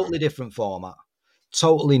 Totally different format,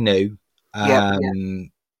 totally new.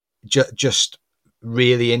 Just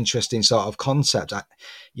really interesting sort of concept.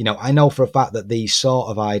 I know for a fact that these sort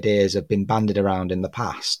of ideas have been bandied around in the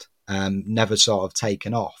past, never sort of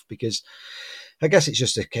taken off, because I guess it's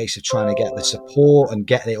just a case of trying to get the support and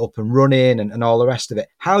getting it up and running and all the rest of it.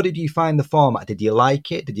 How did you find the format? Did you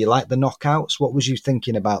like it? Did you like the knockouts? What was you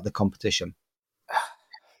thinking about the competition?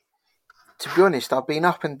 To be honest, I've been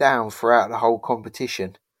up and down throughout the whole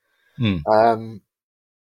competition.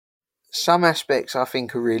 Some aspects I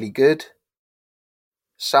think are really good.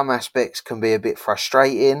 Some aspects can be a bit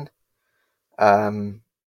frustrating. But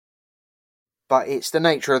it's the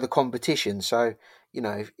nature of the competition. So,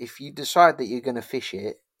 if you decide that you're going to fish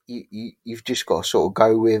it, you've just got to sort of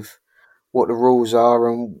go with what the rules are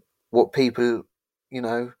and what people,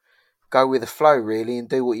 go with the flow really and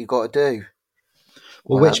do what you got to do.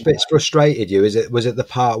 Well, which bits frustrated you? Was it the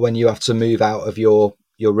part when you have to move out of your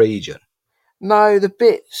region? No, the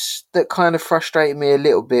bits that kind of frustrated me a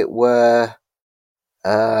little bit were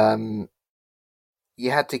you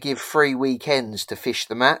had to give 3 weekends to fish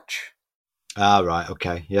the match. Ah, right,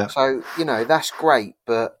 okay, yeah. So, that's great,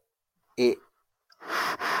 but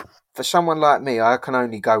for someone like me, I can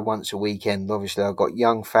only go once a weekend. Obviously, I've got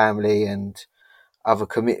young family and other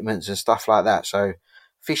commitments and stuff like that. So,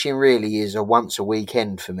 fishing really is a once a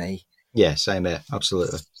weekend for me. Yeah, same here,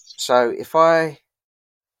 absolutely. So, if I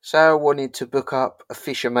say I wanted to book up a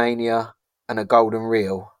Fishermania and a Golden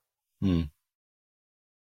Reel,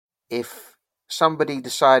 if somebody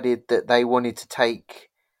decided that they wanted to take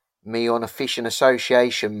me on a Fishing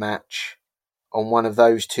Association match on one of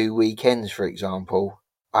those 2 weekends, for example,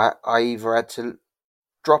 I either had to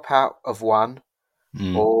drop out of one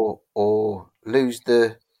or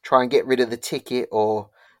try and get rid of the ticket, or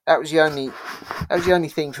that was the only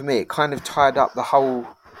thing for me. It kind of tied up the whole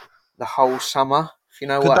summer, if you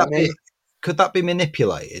know what I mean. Could that be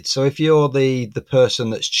manipulated? So if you're the person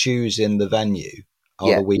that's choosing the venue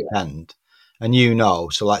or the weekend, and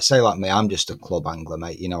so like say like me, I'm just a club angler,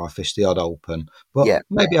 mate. I fish the odd open, but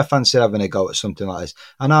maybe I fancy having a go at something like this.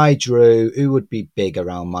 And I drew who would be big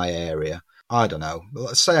around my area. I don't know.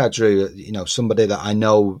 Let's say I drew, somebody that I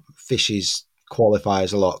know fishes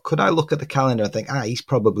qualifiers a lot. Could I look at the calendar and think, he's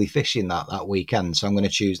probably fishing that weekend, so I'm going to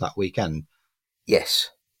choose that weekend? Yes.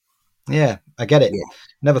 Yeah, I get it. Yeah.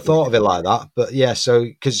 Never thought of it like that, but yeah. So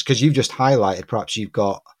because you've just highlighted, perhaps you've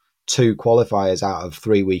got 2 qualifiers out of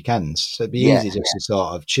 3 weekends, so it'd be easy just to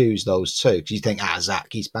sort of choose those 2 because you think, Zach,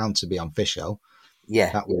 he's bound to be on Fish Show,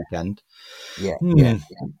 that weekend. Yeah.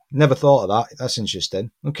 Never thought of that. That's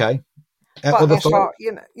interesting. Okay. But that's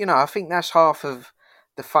I think that's half of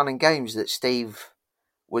the fun and games that Steve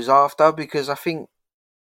was after, because I think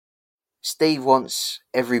Steve wants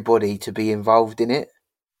everybody to be involved in it.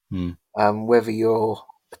 Whether you're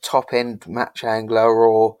a top end match angler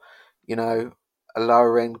or, a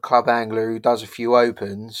lower end club angler who does a few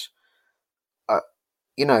opens,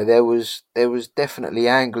 there was definitely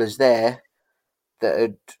anglers there that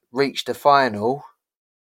had reached a final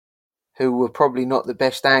who were probably not the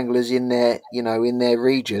best anglers in their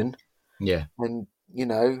region. Yeah. And,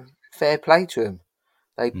 fair play to them.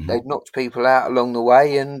 They'd knocked people out along the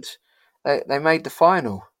way, and they made the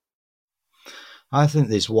final. I think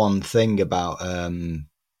there's one thing about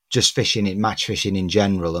just match fishing in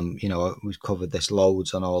general, and we've covered this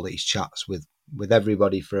loads on all these chats with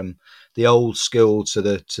everybody from the old school to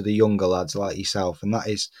the younger lads like yourself, and that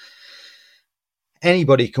is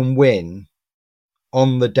anybody can win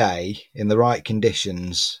on the day in the right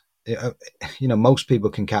conditions. Most people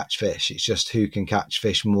can catch fish. It's just who can catch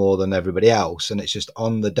fish more than everybody else, and it's just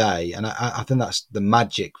on the day. And I think that's the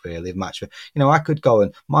magic, really, of match fishing. I could go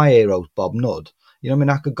and my hero's Bob Nudd.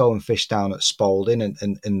 I could go and fish down at Spalding in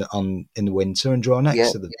the winter and draw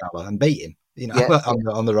next to the fella and beat him.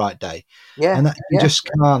 On the right day. Yeah, and you just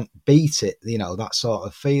can't beat it. That sort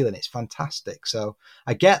of feeling. It's fantastic. So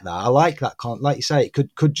I get that. I like that. Like you say, it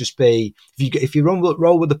could just be if you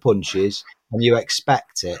roll with the punches and you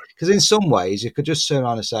expect it. Because in some ways, you could just turn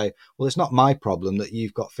around and say, "Well, it's not my problem that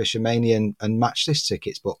you've got Fishermania and Match This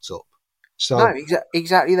tickets booked up." So no,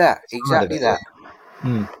 exactly that. Exactly that.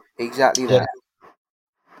 Exactly that.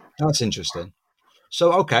 That's interesting.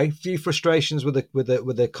 So, okay, a few frustrations with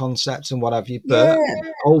the concepts and what have you, but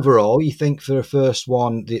overall, you think for a first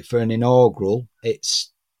one, for an inaugural,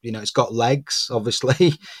 it's got legs,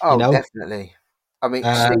 obviously. Oh, Definitely. I mean,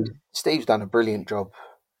 Steve's done a brilliant job,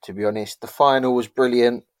 to be honest. The final was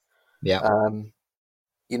brilliant. Yeah.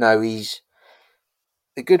 He's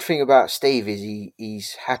the good thing about Steve is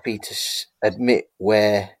he's happy to admit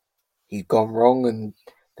where he's gone wrong and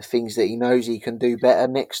the things that he knows he can do better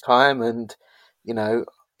next time, and.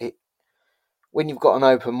 When you've got an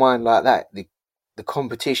open mind like that, the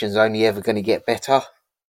competition's only ever going to get better.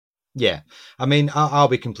 Yeah. I mean, I'll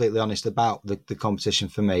be completely honest about the competition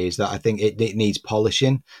for me is that I think it needs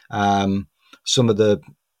polishing. Some of the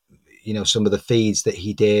feeds that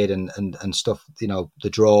he did and stuff, the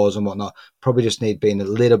draws and whatnot, probably just need being a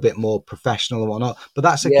little bit more professional and whatnot. But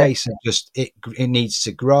that's a case of just it needs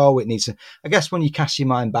to grow. It needs to, I guess, when you cast your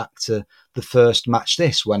mind back to the first Match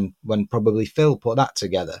This, when probably Phil put that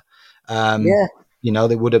together, there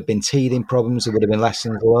would have been teething problems. There would have been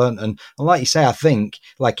lessons learned. And like you say, I think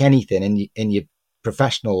like anything in your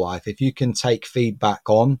professional life, if you can take feedback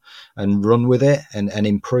on and run with it and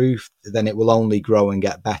improve, then it will only grow and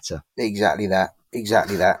get better. Exactly that.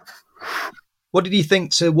 What did you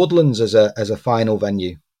think to Woodlands as a final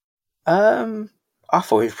venue? I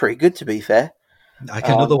thought it was pretty good, to be fair. Like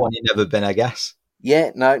another one you've never been, I guess.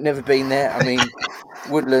 Yeah, no, never been there. I mean,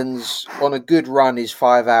 Woodlands on a good run is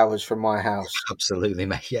 5 hours from my house. Absolutely,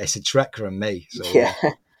 mate. Yeah, it's a trek from me. So. Yeah.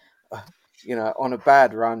 On a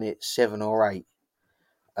bad run, it's 7 or 8.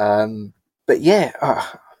 But yeah,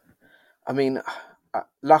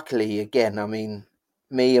 luckily, again,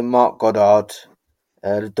 me and Mark Goddard,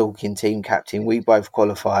 the Dorking team captain, we both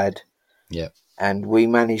qualified. Yeah. And we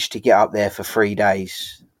managed to get up there for 3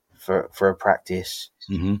 days for a practice.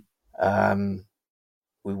 Mm-hmm.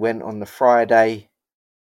 We went on the Friday,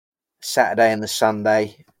 Saturday and the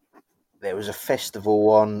Sunday. There was a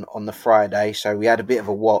festival on the Friday, so we had a bit of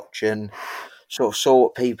a watch and sort of saw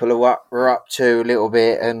what people were up to a little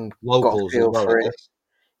bit and locals got a feel for it.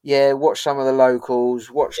 Yeah, watch some of the locals.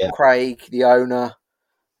 Watch Yeah. Craig, the owner,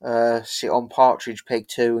 sit on Partridge Peg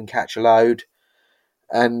 2 and catch a load.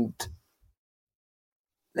 And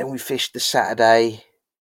then we fished the Saturday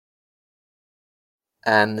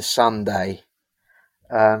and the Sunday.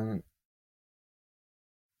 But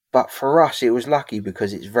for us, it was lucky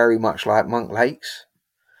because it's very much like Monk Lakes.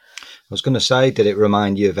 I was going to say, did it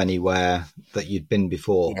remind you of anywhere that you'd been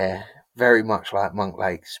before? Yeah, very much like Monk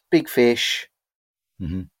Lakes. Big fish,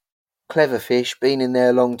 Mm-hmm. clever fish, been in there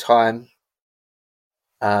a long time.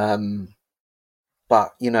 But,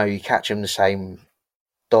 you catch them the same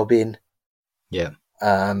dobbing. Yeah.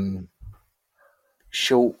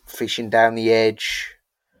 Short fishing down the edge.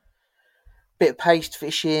 Bit of paste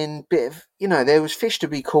fishing, bit of, there was fish to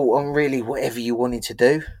be caught on really whatever you wanted to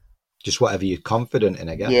do. Just whatever you're confident in,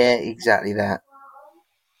 I guess. Yeah, exactly that.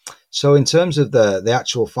 So in terms of the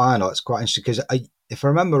actual final, it's quite interesting because if I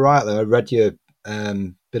remember rightly, I read you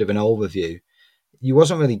bit of an overview. You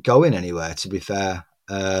wasn't really going anywhere, to be fair,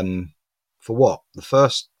 for what? The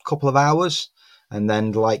first couple of hours? And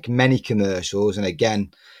then like many commercials. And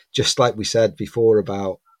again, just like we said before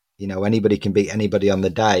about, anybody can beat anybody on the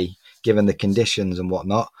day, given the conditions and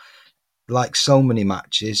whatnot. Like so many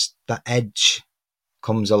matches, that edge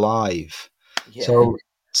comes alive. Yeah. So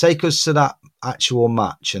take us to that actual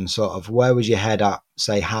match and sort of where was your head at,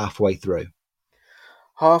 say, halfway through?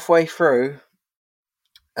 Halfway through,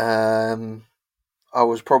 I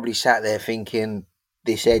was probably sat there thinking,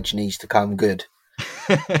 this edge needs to come good.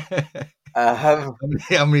 How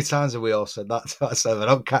many times have we all said that? If I'm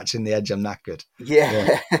not catching the edge, I'm knackered.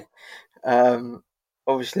 Yeah.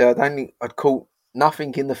 Obviously, I'd caught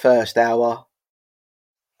nothing in the first hour.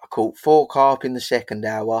 I caught 4 carp in the second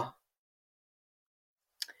hour.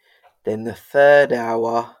 Then the third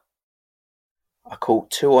hour, I caught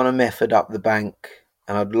 2 on a method up the bank,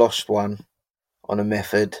 and I'd lost one on a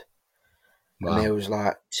method. Wow. And there was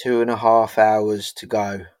like 2.5 hours to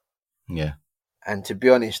go. Yeah. And to be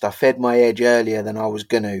honest, I fed my edge earlier than I was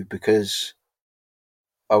going to because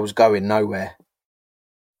I was going nowhere.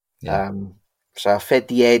 Yeah. So I fed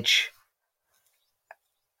the edge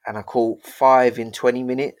and I caught 5 in 20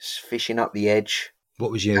 minutes fishing up the edge. What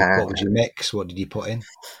was your mix? What did you put in?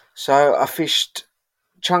 So I fished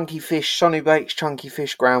chunky fish, Sonny Baits, chunky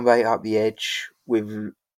fish, ground bait up the edge.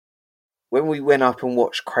 When we went up and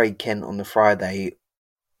watched Craig Kent on the Friday, it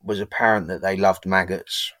was apparent that they loved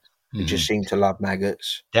maggots. They just seemed to love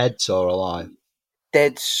maggots. Deads or alive?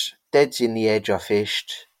 Deads in the edge I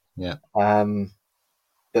fished. Yeah.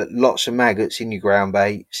 But lots of maggots in your ground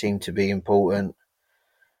bait seemed to be important.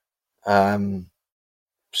 So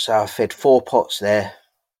I fed 4 pots there.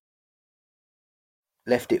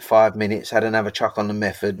 Left it 5 minutes, had another chuck on the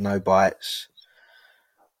method, no bites.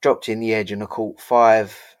 Dropped in the edge and I caught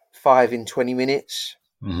 5 in 20 minutes.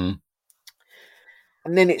 Mm-hmm.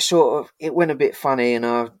 And then it went a bit funny and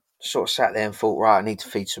I sort of sat there and thought, right, I need to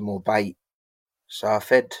feed some more bait. So I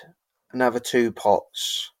fed another 2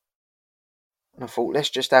 pots. And I thought, let's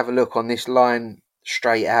just have a look on this line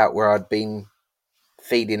straight out where I'd been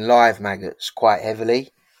feeding live maggots quite heavily.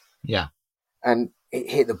 Yeah. And it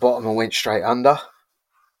hit the bottom and went straight under.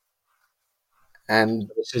 And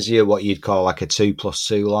this is what you'd call like a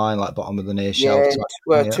 2+2 line, like bottom of the near shelf. Yeah,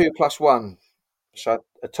 well, 2+1. So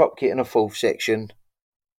a top kit and a full section.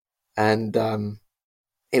 And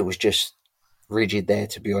it was just rigid there,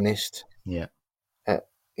 to be honest. Yeah.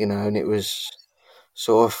 And it was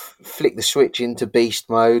sort of flick the switch into beast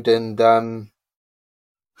mode and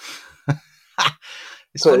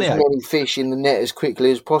it's put funny, as many fish in the net as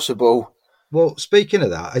quickly as possible. Well, speaking of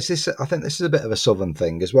that, I think this is a bit of a southern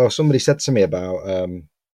thing as well. Somebody said to me about, I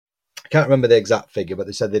can't remember the exact figure, but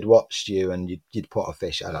they said they'd watched you and you'd put a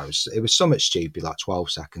fish. I don't know, it was something stupid, like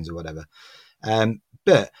 12 seconds or whatever.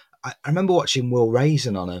 But I remember watching Will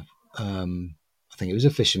Raisin on I think it was a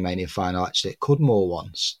Fishing Mania final actually at Cudmore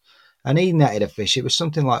once. And he netted a fish. It was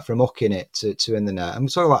something like from hooking it to in the net. I'm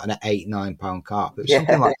talking like an 8-9 pound carp. It was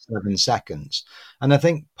something like 7 seconds. And I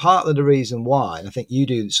think part of the reason why, and I think you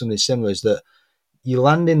do something similar, is that you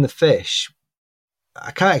land in the fish. I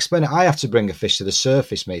can't explain it. I have to bring a fish to the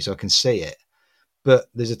surface, mate, so I can see it. But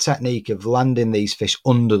there's a technique of landing these fish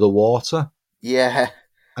under the water. Yeah.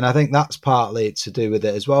 And I think that's partly to do with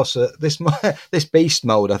it as well. So this beast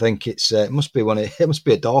mode, I think it must be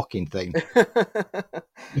a Dorking thing.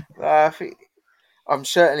 I'm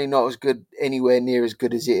certainly not as good, anywhere near as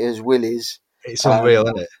good as Will is. It's unreal,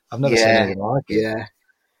 isn't it? I've never seen anything like it. Yeah,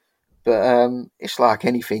 but it's like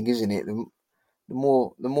anything, isn't it? The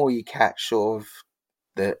more you catch, sort of,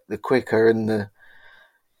 the quicker and the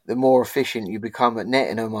more efficient you become at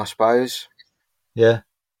netting them, I suppose. Yeah.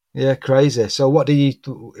 Yeah, crazy. So what do you,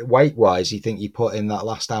 weight-wise, you think you put in that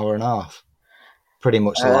last hour and a half? Pretty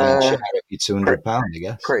much the lion's share of your £200, I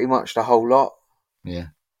guess. Pretty much the whole lot. Yeah,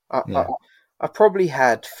 I, yeah. I probably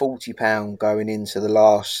had £40 going into the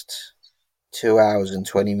last 2 hours and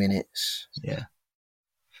 20 minutes. Yeah.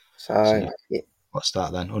 So what's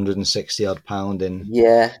that then? 160 odd pound in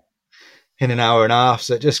an hour and a half.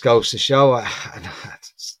 So it just goes to show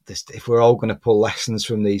if we're all going to pull lessons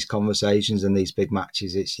from these conversations and these big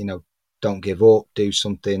matches, it's, don't give up, do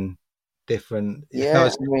something different. Yeah,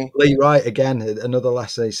 Lee Wright, again, another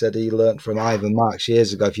lesson he said he learned from Ivan Marks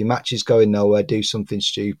years ago. If your match is going nowhere, do something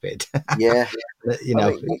stupid. Yeah.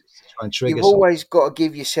 try and trigger you've always got to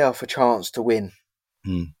give yourself a chance to win.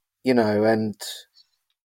 And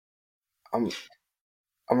I'm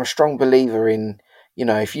a strong believer in,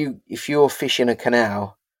 if you're fishing a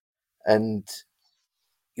canal and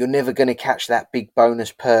you're never going to catch that big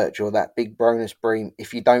bonus perch or that big bonus bream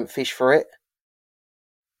if you don't fish for it.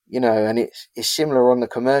 And it's similar on the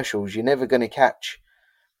commercials. You're never going to catch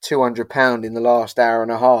 £200 in the last hour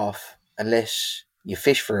and a half unless you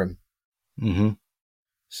fish for them. Mm-hmm.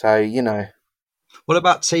 So, What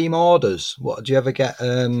about team orders? What do you ever get?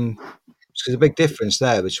 Because there's a big difference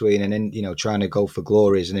there between trying to go for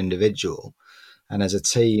glory as an individual and as a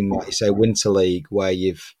team, like you say, Winter League, where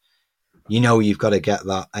you've got to get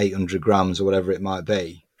that 800 grams or whatever it might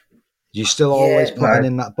be. Do you still always put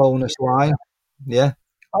in that bonus line? Yeah.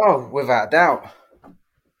 Oh, without a doubt.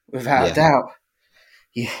 Without a doubt.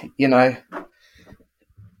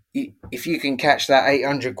 If you can catch that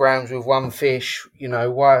 800 grams with one fish,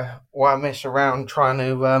 why mess around trying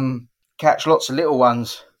to catch lots of little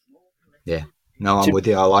ones? Yeah. No, I'm with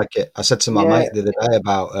you. I like it. I said to my mate the other day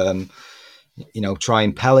about,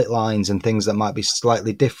 trying pellet lines and things that might be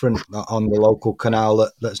slightly different on the local canal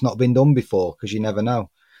that's not been done before, because you never know.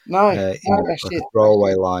 No, that's like it. A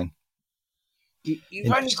throwaway line.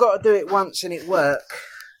 You've only got to do it once and it work.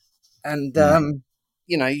 And,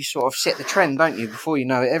 you sort of set the trend, don't you? Before you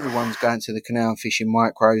know it, everyone's going to the canal fishing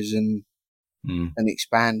micros and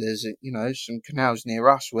expanders. Some canals near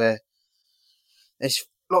us where there's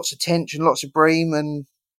lots of tension, lots of bream, and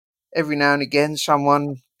every now and again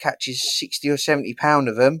someone catches 60 or 70 pound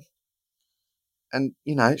of them. And,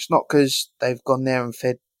 it's not because they've gone there and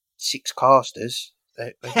fed 6 casters.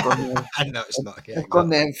 They've gone there, I know it's not. They've gone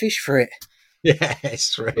there and fished for it. Yeah,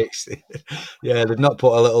 it's true. Yeah, they've not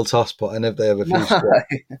put a little toss pot in if they have a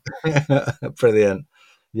few. Brilliant.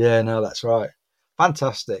 Yeah, no, that's right.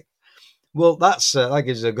 Fantastic. Well, that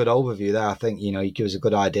gives a good overview there. I think, you give us a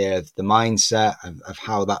good idea of the mindset of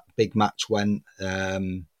how that big match went.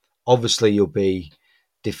 Obviously, you'll be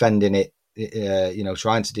defending it,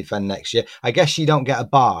 trying to defend next year. I guess you don't get a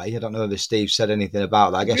bye. I don't know whether Steve said anything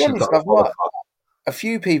about that. I guess you've got a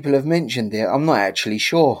few people have mentioned it. I'm not actually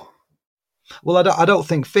sure. Well, I don't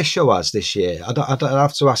think Fisher has this year. I don't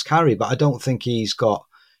have to ask Harry, but I don't think he's got,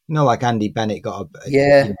 like Andy Bennett got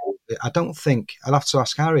a. I don't think, I'll have to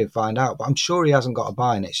ask Harry and find out, but I'm sure he hasn't got a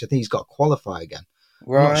buy next year. I think he's got to qualify again.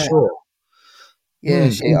 Right. I'm not sure. Yeah,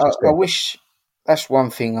 I wish, that's one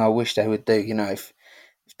thing I wish they would do. If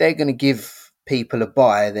they're going to give people a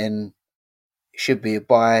buy, then it should be a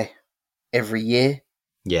buy every year.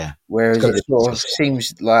 Yeah. Whereas it sort of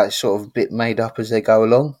seems like sort of a bit made up as they go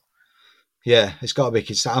along. Yeah, it's got to be.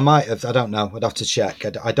 I don't know. I'd have to check.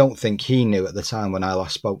 I don't think he knew at the time when I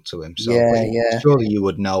last spoke to him. So surely you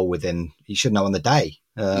would know you should know on the day.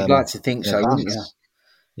 You'd like to think so, wouldn't you?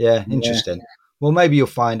 Yeah, interesting. Yeah. Well, maybe you'll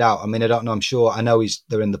find out. I mean, I don't know. I'm sure. I know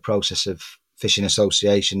they're in the process of Fishing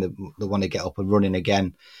Association. They want to get up and running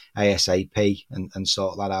again ASAP and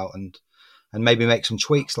sort that out and maybe make some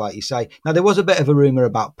tweaks, like you say. Now, there was a bit of a rumour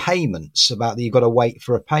about payments, about that you've got to wait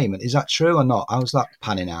for a payment. Is that true or not? How's that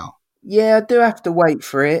panning out? Yeah, I do have to wait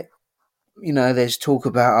for it. There's talk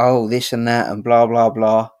about, this and that and blah, blah,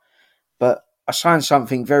 blah. But I signed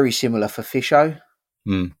something very similar for Fisho.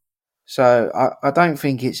 So I don't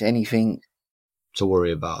think it's anything to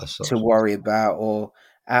worry about. Or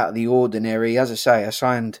out of the ordinary. As I say, I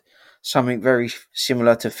signed something very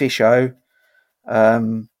similar to Fisho.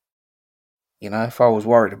 If I was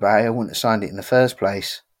worried about it, I wouldn't have signed it in the first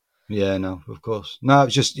place. Yeah, no, of course. No,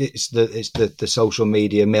 it's the social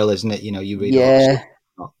media mill, isn't it? You read all stuff.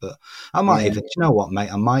 But I might even, you know what, mate?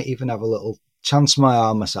 I might even have a little chance my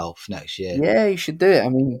arm myself next year. Yeah, you should do it. I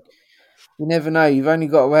mean, you never know. You've only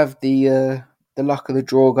got to have the luck of the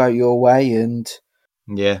draw go your way, and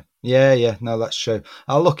yeah. No, that's true.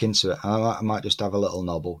 I'll look into it. I might just have a little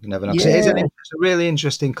nobble. You never know. Yeah. It's a really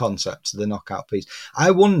interesting concept, the knockout piece.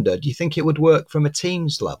 I wonder, do you think it would work from a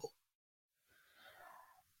teams level?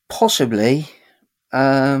 Possibly.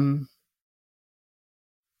 I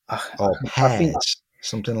or I think, pairs,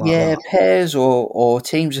 something like yeah, that. pairs or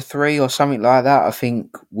teams of three or something like that, I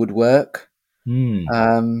think would work. Hmm.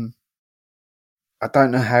 I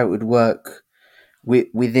don't know how it would work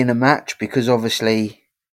within a match, because obviously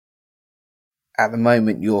at the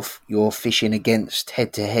moment you're fishing against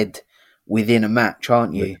head to head within a match,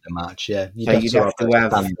 aren't With you? the match, yeah. So You'd have you'd to have have to a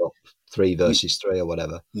have, stand up 3 you, versus 3 or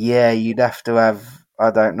whatever. yeah, you'd have to have,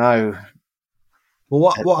 I don't know, Well,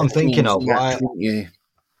 what a I'm thinking team's of, match, wouldn't you?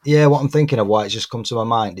 what I'm thinking of, why it's just come to my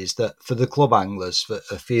mind is that for the club anglers, for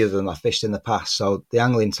a few of them I fished in the past. So the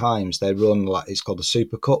Angling Times, they run like it's called the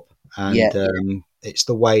Super Cup, Yeah, and it's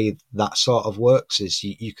the way that sort of works. Is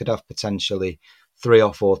you could have potentially 3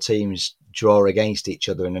 or 4 teams draw against each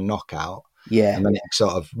other in a knockout, yeah, and then it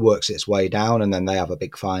sort of works its way down, and then they have a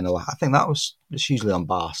big final. I think it's usually on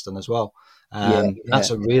Barston as well. yeah, That's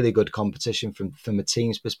yeah, a really good competition from a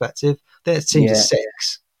team's perspective. There's teams of yeah.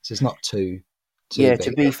 6, so it's not too Yeah, to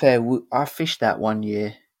big. be fair, I fished that one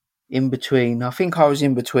year in between. I think I was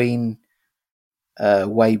in between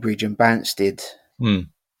Weybridge and Banstead, Hmm.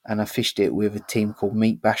 and I fished it with a team called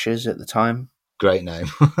Meat Bashers at the time. Great name.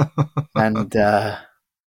 And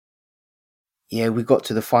yeah, we got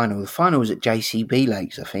to the final. The final was at JCB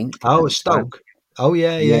Lakes, I think. Oh, At it's the time. Stoke. Oh,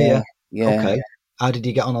 yeah, yeah, Yeah, yeah. yeah. Okay. How did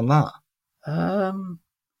you get on that? Um,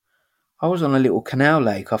 I was on a little canal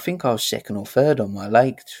lake. I think I was second or third on my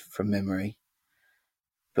lake from memory.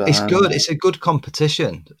 But It's good. It's a good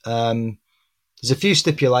competition. There's a few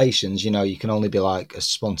stipulations. You can only be like a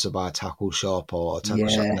sponsored by a tackle shop or a tackle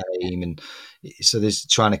shop yeah, name, and so there's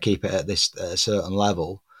trying to keep it at a certain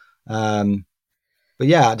level. But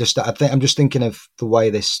yeah, I'm just thinking of the way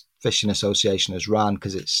this fishing association has ran,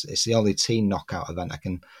 because it's the only team knockout event I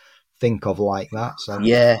can think of like that. So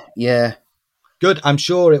yeah. good. I'm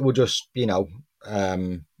sure it will just it'll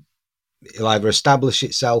either establish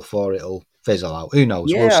itself or it'll fizzle out. Who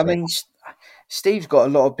knows? We'll Yeah, I see. mean, Steve's got a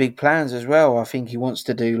lot of big plans as well. I think he wants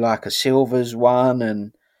to do like a silvers one,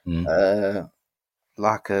 and Mm.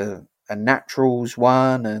 like a naturals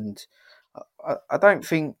one, and I don't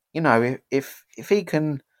think, if he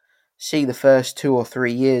can see the first 2 or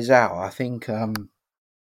 3 years out, I think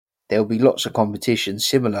there'll be lots of competition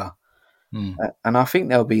similar, Mm. and I think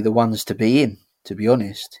they'll be the ones to be in. To be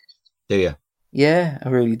honest, Do you? yeah, I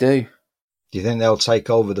really do. Do you think they'll take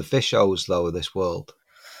over the fish O's though of this world?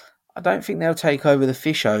 I don't think they'll take over the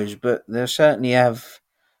fishos, but they'll certainly have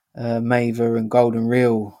Maver and Golden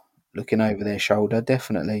Reel looking over their shoulder,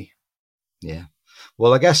 definitely. Yeah.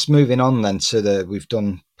 Well, I guess moving on then to we've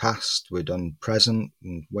done past, we've done present,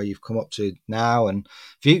 and where you've come up to now and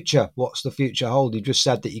future. What's the future hold? You just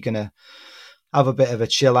said that you're going to have a bit of a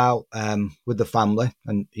chill out with the family,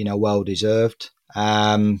 and well deserved.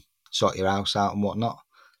 Sort your house out and whatnot,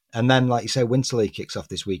 and then like you say, Winter League kicks off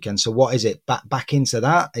this weekend. So what is it? Back into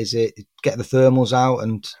that? Is it get the thermals out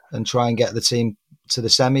and try and get the team to the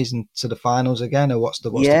semis and to the finals again, or what's the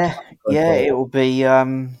plan going Yeah, forward? it will be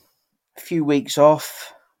a few weeks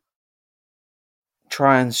off.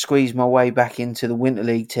 Try and squeeze my way back into the Winter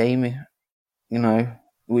League team,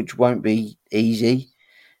 which won't be easy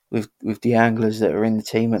with the anglers that are in the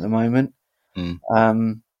team at the moment.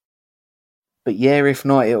 Mm. But yeah, if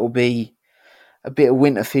not, it will be a bit of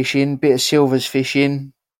winter fishing, bit of silvers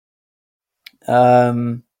fishing,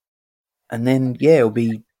 and then it'll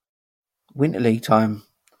be Winter League time.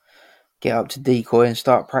 Get up to decoy and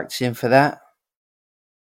start practicing for that.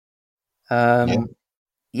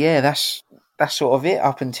 Yeah, that's sort of it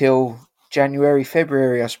up until January,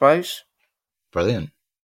 February, I suppose. Brilliant.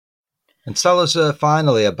 And tell us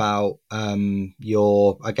finally about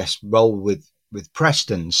your, I guess, role with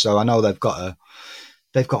Preston. So I know they've got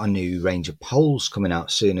a new range of poles coming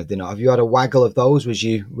out soon. Have they not? Have you had a waggle of those? Was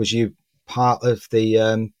you part of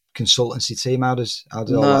the consultancy team? How does all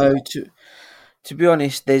No, that? to be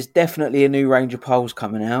honest, there's definitely a new range of poles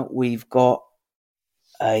coming out. We've got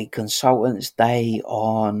a consultants day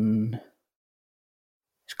on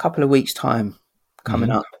a couple of weeks' time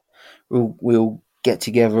coming up. We'll get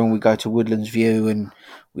together and we go to Woodlands View and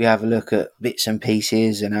we have a look at bits and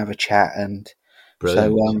pieces and have a chat. And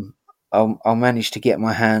Brilliant. so I'll manage to get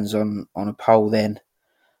my hands on a pole then.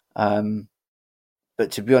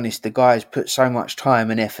 But to be honest, the guys put so much time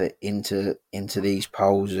and effort into these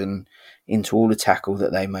poles and into all the tackle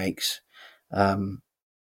that they makes.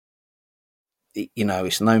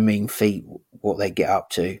 It's no mean feat what they get up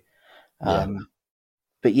to.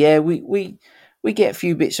 But yeah, we get a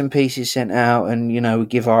few bits and pieces sent out, and we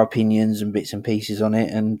give our opinions and bits and pieces on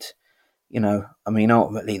it, and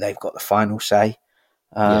ultimately they've got the final say.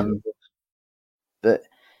 But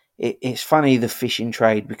it's funny, the fishing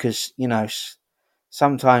trade, because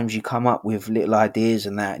sometimes you come up with little ideas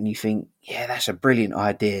and that, and you think, yeah, that's a brilliant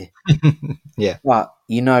idea. Yeah. But,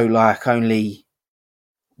 like only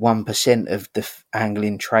 1% of the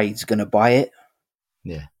angling trade's going to buy it.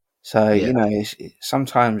 Yeah. So, Yeah.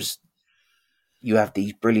 sometimes you have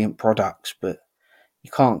these brilliant products, but you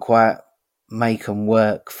can't quite make them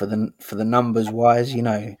work for the numbers wise.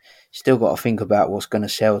 Still got to think about what's going to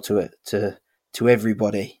sell to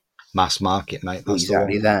everybody. Mass market, mate. That's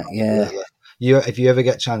exactly the one. that. Yeah. If you ever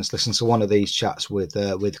get a chance, listen to one of these chats with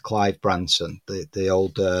Clive Branson, the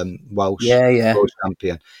old Welsh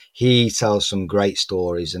champion. He tells some great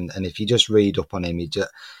stories, and if you just read up on him,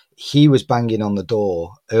 he was banging on the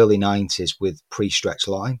door early 90s with pre-stretch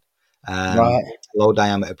line, Right. low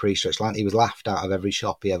diameter pre-stretch line. He was laughed out of every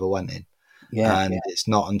shop he ever went in. Yeah. And it's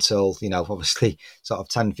not until, obviously sort of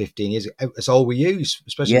 10, 15 years, it's all we use,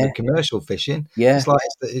 especially with commercial fishing. Yeah. It's like,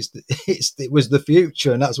 it was the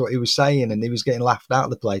future, and that's what he was saying, and he was getting laughed out of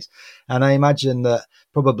the place. And I imagine that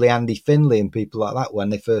probably Andy Finley and people like that, when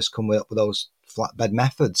they first come up with those flatbed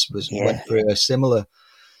methods, went through a similar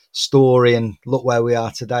story, and look where we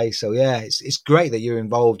are today. So yeah, it's great that you're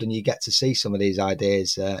involved and you get to see some of these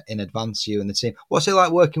ideas in advance, you and the team. What's it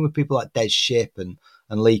like working with people like Des Ship and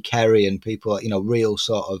Lee Kerry and people like, real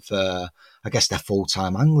sort of, I guess they're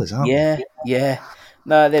full-time anglers, aren't they? Yeah.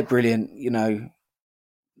 No, they're brilliant.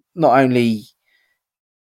 Not only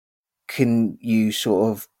can you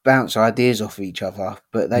sort of bounce ideas off each other,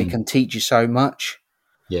 but they can teach you so much.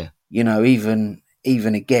 Yeah. Even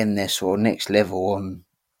again, they're sort of next level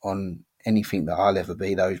on anything that I'll ever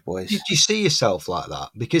be, those boys. Did you see yourself like that?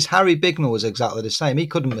 Because Harry Bignell was exactly the same. He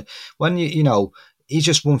couldn't, when he's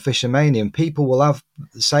just won Fishermania, and people will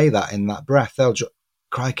say that in that breath. They'll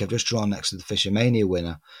crikey, I've just drawn next to the Fishermania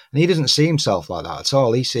winner. And he doesn't see himself like that at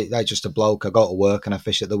all. He sees they're just a bloke. I go to work and I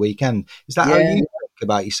fish at the weekend. Is that how you think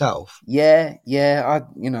about yourself? Yeah. I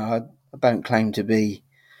don't claim to be,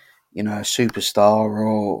 a superstar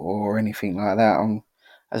or anything like that.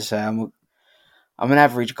 I'm an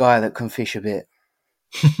average guy that can fish a bit.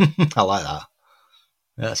 I like that.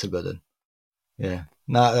 Yeah, that's a good one. Yeah.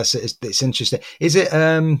 No, it's interesting. Is it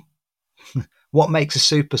what makes a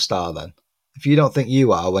superstar then? If you don't think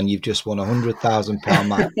you are, when you've just won £100,000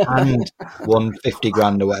 match and won 50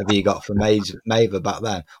 grand or whatever you got for Maver back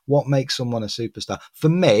then, what makes someone a superstar? For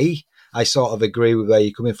me, I sort of agree with where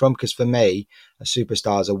you're coming from, because for me, a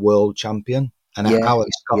superstar is a world champion, and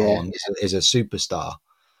Alex Scotland is a superstar.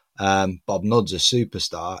 Bob Nudd's a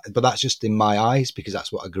superstar, but that's just in my eyes because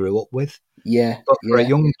that's what I grew up with. Yeah. But for a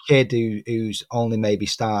young kid who's only maybe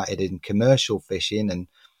started in commercial fishing, and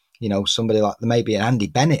somebody like maybe an Andy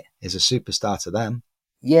Bennett is a superstar to them.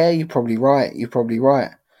 Yeah, you're probably right.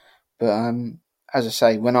 But as I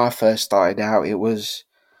say, when I first started out, it was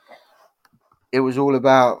all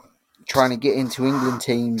about trying to get into England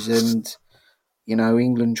teams and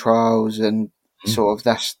England trials, and sort of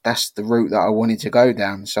that's the route that I wanted to go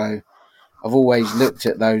down. So I've always looked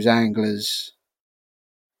at those anglers,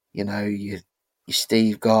 your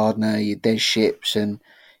Steve Gardner, your Des Ships, and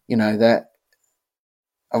that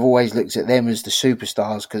I've always looked at them as the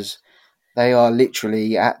superstars, because they are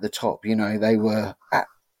literally at the top.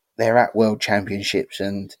 They're at world championships,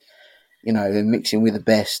 and they're mixing with the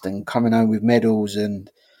best and coming home with medals, and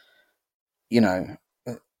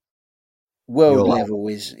world level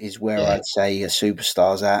is where I'd say a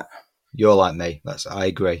superstar's at. You're like me. I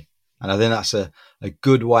agree. And I think that's a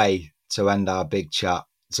good way to end our big chat.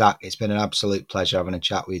 Zach, it's been an absolute pleasure having a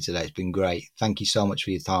chat with you today. It's been great. Thank you so much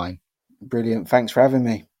for your time. Brilliant. Thanks for having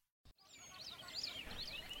me.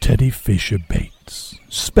 Teddy Fisher Baits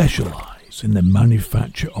specialise in the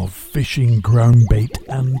manufacture of fishing ground bait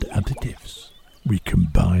and additives. We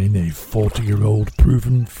combine a 40-year-old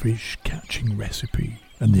proven fish catching recipe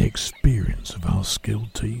and the experience of our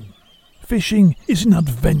skilled team. Fishing is an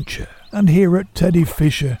adventure, and here at Teddy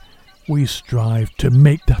Fisher, we strive to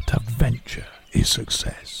make that adventure a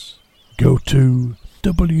success. Go to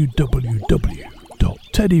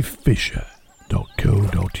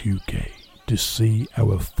www.teddyfisher.co.uk to see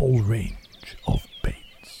our full range of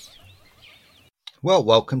baits. Well,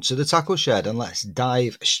 welcome to the Tackle Shed, and let's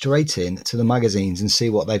dive straight into the magazines and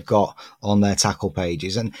see what they've got on their tackle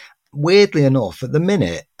pages. And weirdly enough, at the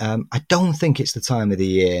minute, I don't think it's the time of the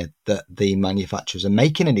year that the manufacturers are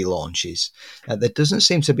making any launches. There doesn't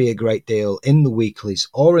seem to be a great deal in the weeklies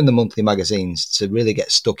or in the monthly magazines to really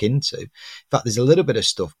get stuck into. In fact, there's a little bit of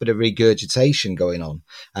stuff, bit of regurgitation going on.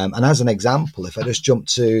 And as an example, if I just jump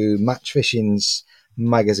to Match Fishing's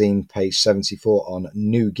magazine, page 74 on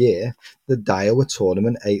new gear, the Daiwa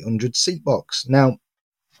Tournament 800 seat box. Now,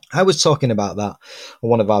 I was talking about that on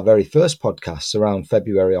one of our very first podcasts around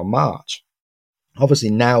February or March. Obviously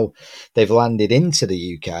now they've landed into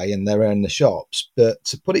the UK and they're in the shops, but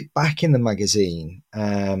to put it back in the magazine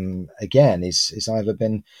again is either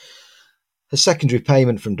been a secondary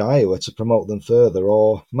payment from Daiwa to promote them further,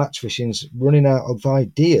 or match fishing's running out of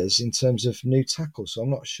ideas in terms of new tackles. So I'm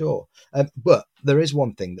not sure. But there is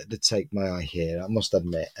one thing that did take my eye here, I must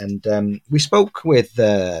admit. And we spoke with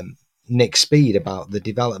Nick Speed about the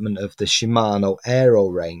development of the Shimano Aero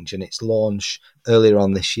range and its launch earlier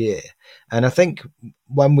on this year. And I think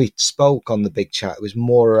when we spoke on the big chat, it was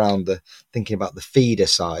more around the thinking about the feeder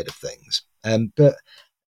side of things. But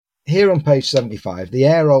here on page 75, the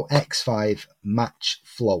Aero X5 Match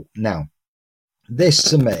Float. Now, this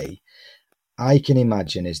to me, I can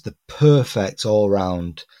imagine is the perfect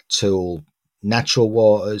all-round tool. Natural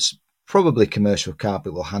waters, probably commercial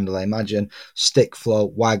carpet will handle, I imagine. Stick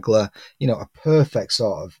float, waggler, a perfect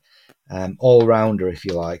sort of all-rounder, if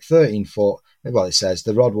you like. 13 foot. Well, it says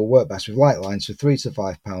the rod will work best with light lines for 3 to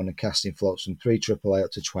 5 pound and casting floats from 3 AAA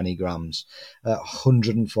up to 20 grams,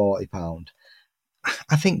 140 pound.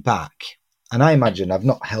 I think back, and I imagine I've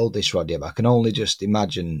not held this rod yet, but I can only just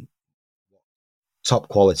imagine what top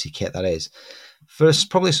quality kit that is.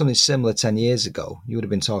 First, probably something similar 10 years ago, you would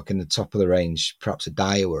have been talking the top of the range, perhaps a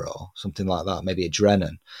Daiwa or something like that, maybe a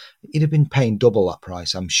Drennan. You'd have been paying double that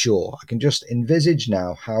price, I'm sure. I can just envisage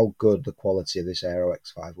now how good the quality of this Aero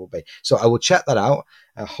X5 will be. So I will check that out.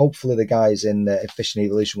 Hopefully the guys in Fishing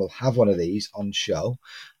Evolution will have one of these on show,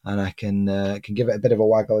 and I can give it a bit of a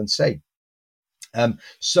waggle and see.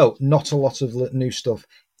 So not a lot of new stuff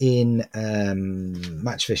in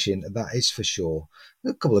match fishing, that is for sure.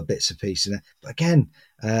 A couple of bits of piece in there, but again,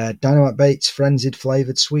 Dynamite Baits, Frenzied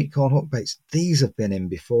Flavoured Sweet Corn Hook Baits, these have been in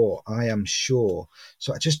before, I am sure.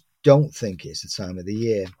 So I just don't think it's the time of the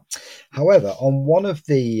year. However, on one of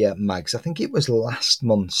the mags, I think it was last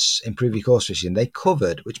month's Improve Your Course Fishing, they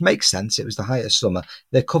covered, which makes sense, it was the height of summer,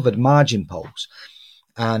 they covered margin poles.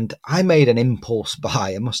 And I made an impulse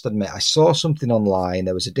buy, I must admit. I saw something online.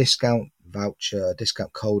 There was a discount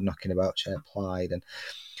code knocking about, which I applied. And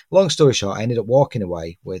long story short, I ended up walking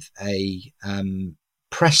away with a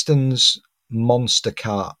Preston's Monster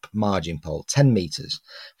Carp margin pole, 10 metres,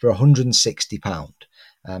 for £160.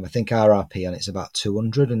 I think RRP on it's about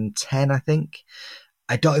 210, I think.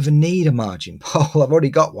 I don't even need a margin pole. I've already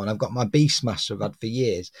got one. I've got my Beastmaster I've had for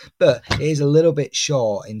years. But it is a little bit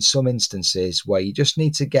short in some instances where you just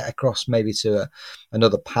need to get across maybe to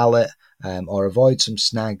another pallet or avoid some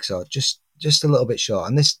snags, or just a little bit short.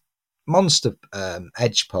 And this Monster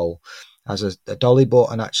edge pole has a dolly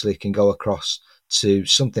butt and actually can go across to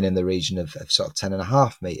something in the region of sort of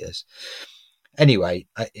 10.5 metres. Anyway,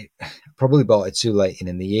 I probably bought it too late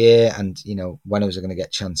in the year, and when I was going to get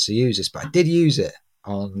a chance to use this, but I did use it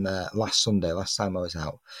on last Sunday, last time I was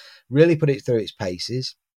out. Really put it through its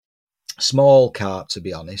paces. Small carp, to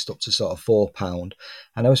be honest, up to sort of £4,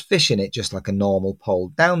 and I was fishing it just like a normal pole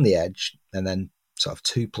down the edge, and then sort of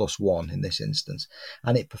 2+1 in this instance,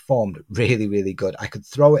 and it performed really, really good. I could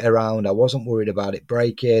throw it around. I wasn't worried about it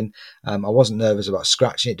breaking. I wasn't nervous about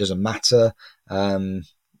scratching. It doesn't matter.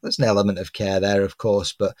 There's an element of care there, of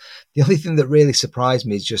course, but the only thing that really surprised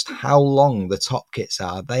me is just how long the top kits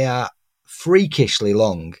are. They are freakishly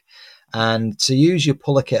long, and to use your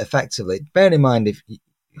puller kit effectively, bear in mind if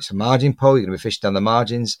it's a margin pole, you're going to be fishing down the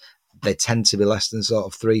margins. They tend to be less than sort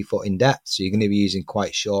of 3 foot in depth, so you're going to be using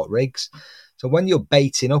quite short rigs. So when you're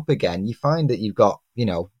baiting up again, you find that you've got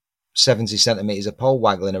 70 centimetres of pole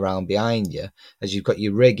waggling around behind you as you've got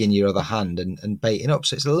your rig in your other hand and baiting up.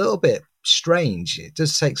 So it's a little bit strange. It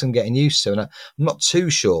does take some getting used to, and I'm not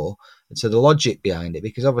too sure to the logic behind it,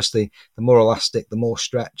 because obviously the more elastic, the more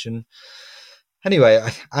stretch. And anyway,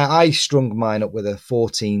 I strung mine up with a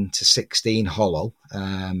 14 to 16 hollow,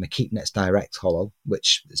 a Keepnets Direct hollow,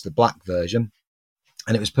 which is the black version.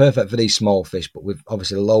 And it was perfect for these small fish, but with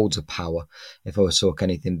obviously loads of power. If I was to hook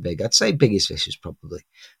anything big, I'd say biggest fish is probably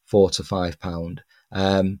 4 to 5 pound.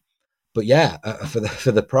 But yeah,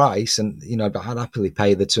 for the price, and I'd happily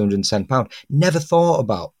pay the £210. Never thought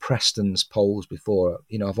about Preston's poles before.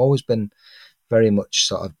 I've always been very much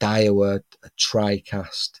sort of Daiwa, a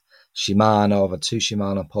TriCast, Shimano. I've had 2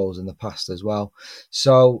 Shimano poles in the past as well.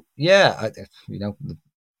 So yeah,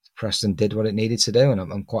 Preston did what it needed to do, and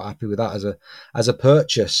I'm quite happy with that as a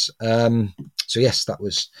purchase. So yes, that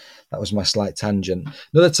was my slight tangent.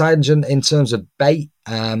 Another tangent in terms of bait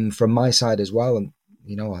from my side as well, and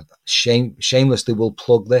I shamelessly will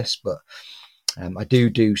plug this, but I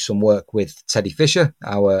do some work with Teddy Fisher,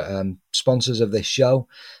 our sponsors of this show,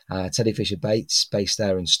 Teddy Fisher Baits, based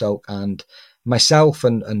there in Stoke, and myself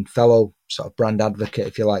and fellow sort of brand advocate,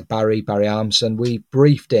 if you like, Barry Armson, we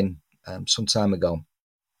briefed in some time ago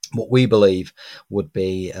what we believe would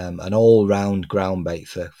be an all-round ground bait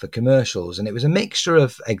for commercials. And it was a mixture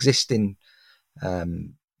of existing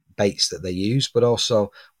baits that they use, but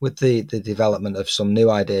also with the development of some new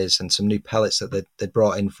ideas and some new pellets that they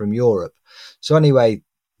brought in from Europe. So anyway,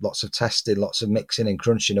 lots of testing, lots of mixing and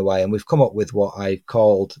crunching away, and we've come up with what I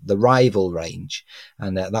called the Rival range,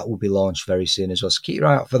 and that will be launched very soon as well. So keep your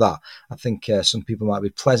eye out for that. I think some people might be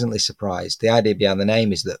pleasantly surprised. The idea behind the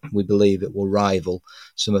name is that we believe it will rival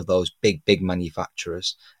some of those big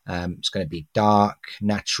manufacturers. It's going to be dark,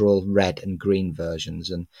 natural, red and green versions,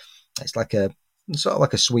 and it's like sort of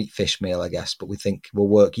like a sweet fish meal, I guess, but we think will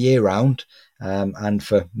work year round and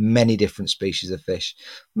for many different species of fish,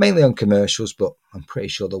 mainly on commercials, but I'm pretty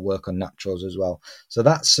sure they'll work on naturals as well. So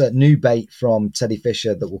that's a new bait from Teddy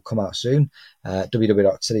Fisher that will come out soon,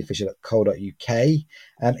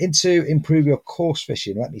 www.teddyfisher.co.uk. Into Improve Your Course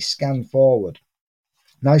Fishing, let me scan forward.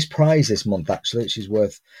 Nice prize this month, actually, which is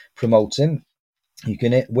worth promoting. You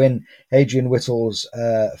can win Adrian Whittle's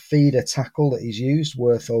feeder tackle that he's used,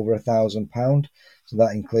 worth over £1,000. So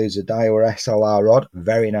that includes a Daiwa SLR rod,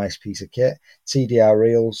 very nice piece of kit, TDR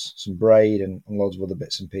reels, some braid, and loads of other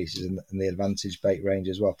bits and pieces in the Advantage bait range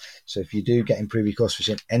as well. So if you do get Improve Your Course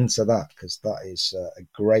Fishing, enter that, because that is a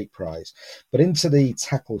great prize. But into the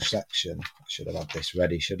tackle section, I should have had this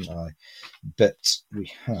ready, shouldn't I? But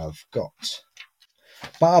we have got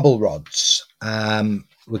barbel rods.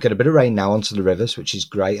 We get a bit of rain now onto the rivers, which is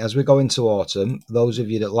great. As we go into autumn, those of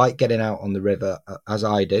you that like getting out on the river, as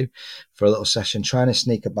I do, for a little session, trying to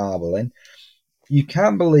sneak a barbel in, you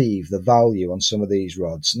can't believe the value on some of these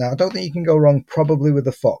rods. Now, I don't think you can go wrong probably with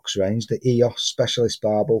the Fox range, the EOS Specialist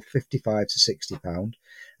Barbel, £55 to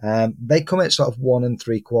 £60. They come at sort of 1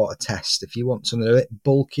 3/4 test. If you want something a bit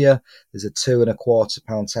bulkier, there's a 2 1/4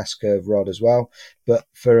 pound test curve rod as well. But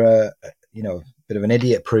for a bit of an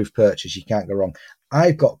idiot-proof purchase, you can't go wrong.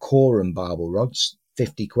 I've got Coram barbel rods,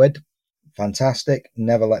 £50, fantastic,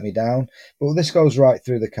 never let me down. But this goes right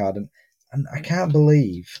through the card, and I can't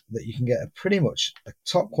believe that you can get pretty much a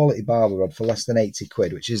top quality barbel rod for less than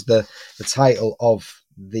 £80, which is the title of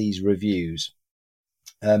these reviews.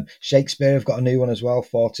 Shakespeare have got a new one as well,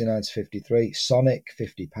 £49 to £53. Sonic,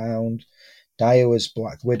 £50. Daiwa's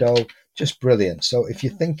Black Widow, just brilliant. So if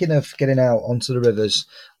you're thinking of getting out onto the rivers,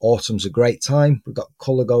 autumn's a great time. We've got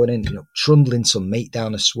colour going in, trundling some meat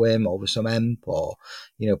down a swim over some emp, or,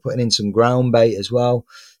 putting in some ground bait as well.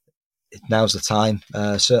 Now's the time,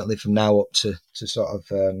 certainly from now up to sort of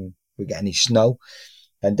we get any snow.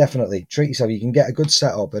 And definitely treat yourself. You can get a good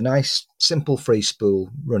setup, a nice, simple free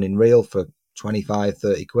spool running reel for 25,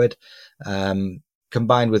 30 quid.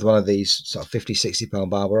 Combined with one of these sort of 50, 60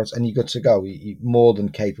 pound barbel rods, and you're good to go. You're more than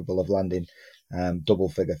capable of landing double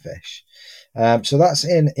figure fish. So that's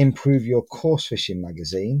in Improve Your Course Fishing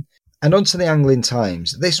magazine. And onto the Angling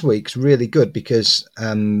Times. This week's really good because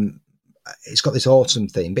it's got this autumn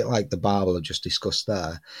theme, a bit like the barbel I just discussed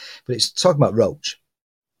there, but it's talking about roach.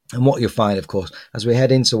 And what you'll find, of course, as we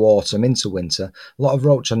head into autumn, into winter, a lot of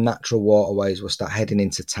roach on natural waterways will start heading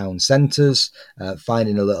into town centres,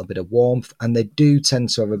 finding a little bit of warmth, and they do tend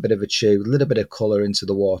to have a bit of a chew, a little bit of colour into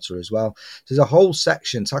the water as well. So there's a whole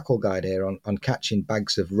section, tackle guide here, on catching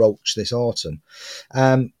bags of roach this autumn.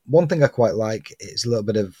 One thing I quite like is a little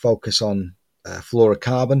bit of focus on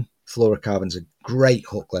fluorocarbon. Fluorocarbon's a great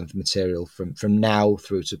hook length material from now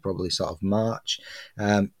through to probably sort of March.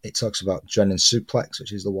 It talks about Drennan Suplex,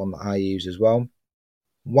 which is the one that I use as well.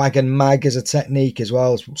 Wag and mag is a technique as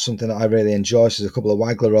well. It's something that I really enjoy. So there's a couple of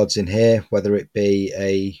waggler rods in here, whether it be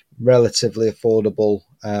a relatively affordable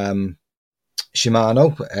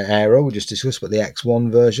Shimano Aero, we just discussed, but the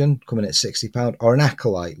X1 version coming at £60, or an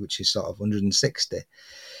Acolyte, which is sort of 160.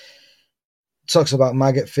 Talks about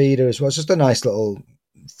maggot feeder as well. It's just a nice little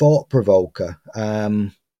thought provoker.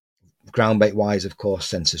 Ground bait wise, of course,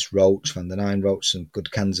 Sensus Roach, Van der Nine Roach, some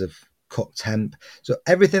good cans of cooked hemp. So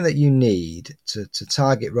everything that you need to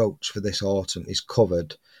target roach for this autumn is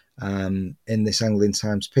covered in this Angling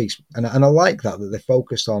Times piece. And I like that they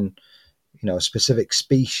focused on, a specific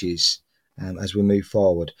species as we move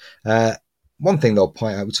forward. One thing they'll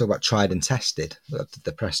point out, we talk about tried and tested,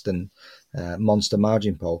 the Preston Monster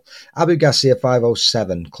Margin Pole. Abu Garcia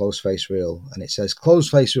 507 closed face reel, and it says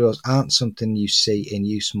closed face reels aren't something you see in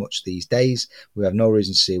use much these days. We have no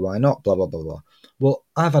reason to see why not, blah blah blah blah. Well,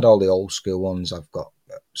 I've had all the old school ones. I've got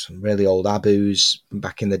some really old Abus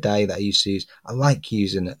back in the day that I used to use. I like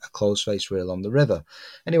using a closed face reel on the river.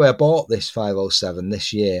 Anyway, I bought this 507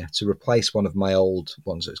 this year to replace one of my old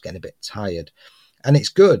ones that was getting a bit tired, and it's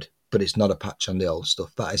good. But it's not a patch on the old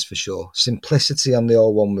stuff, that is for sure. Simplicity on the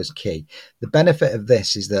old one was key. The benefit of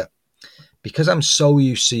this is that because I'm so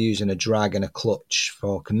used to using a drag and a clutch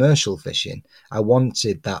for commercial fishing, I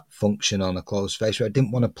wanted that function on a closed face where I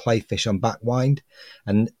didn't want to play fish on back wind.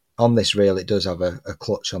 And on this reel, it does have a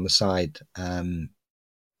clutch on the side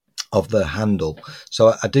of the handle.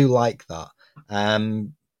 So I do like that.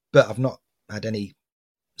 But I've not had any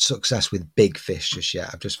success with big fish just yet.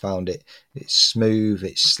 I've just found it's smooth,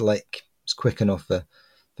 it's slick, it's quick enough for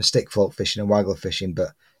stick float fishing and waggler fishing, but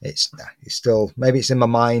it's still, maybe it's in my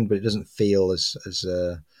mind, but it doesn't feel as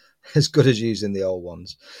good as using the old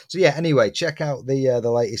ones. So yeah, anyway, check out the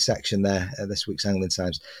latest section there, this week's Angling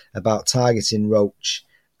Times, about targeting roach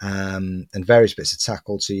and various bits of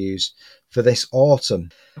tackle to use for this autumn.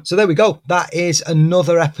 So there we go. That is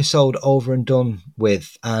another episode over and done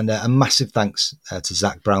with, and a massive thanks to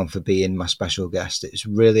Zach Brown for being my special guest. It's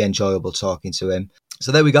really enjoyable talking to him.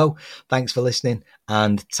 So there we go. Thanks for listening,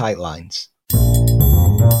 and tight lines.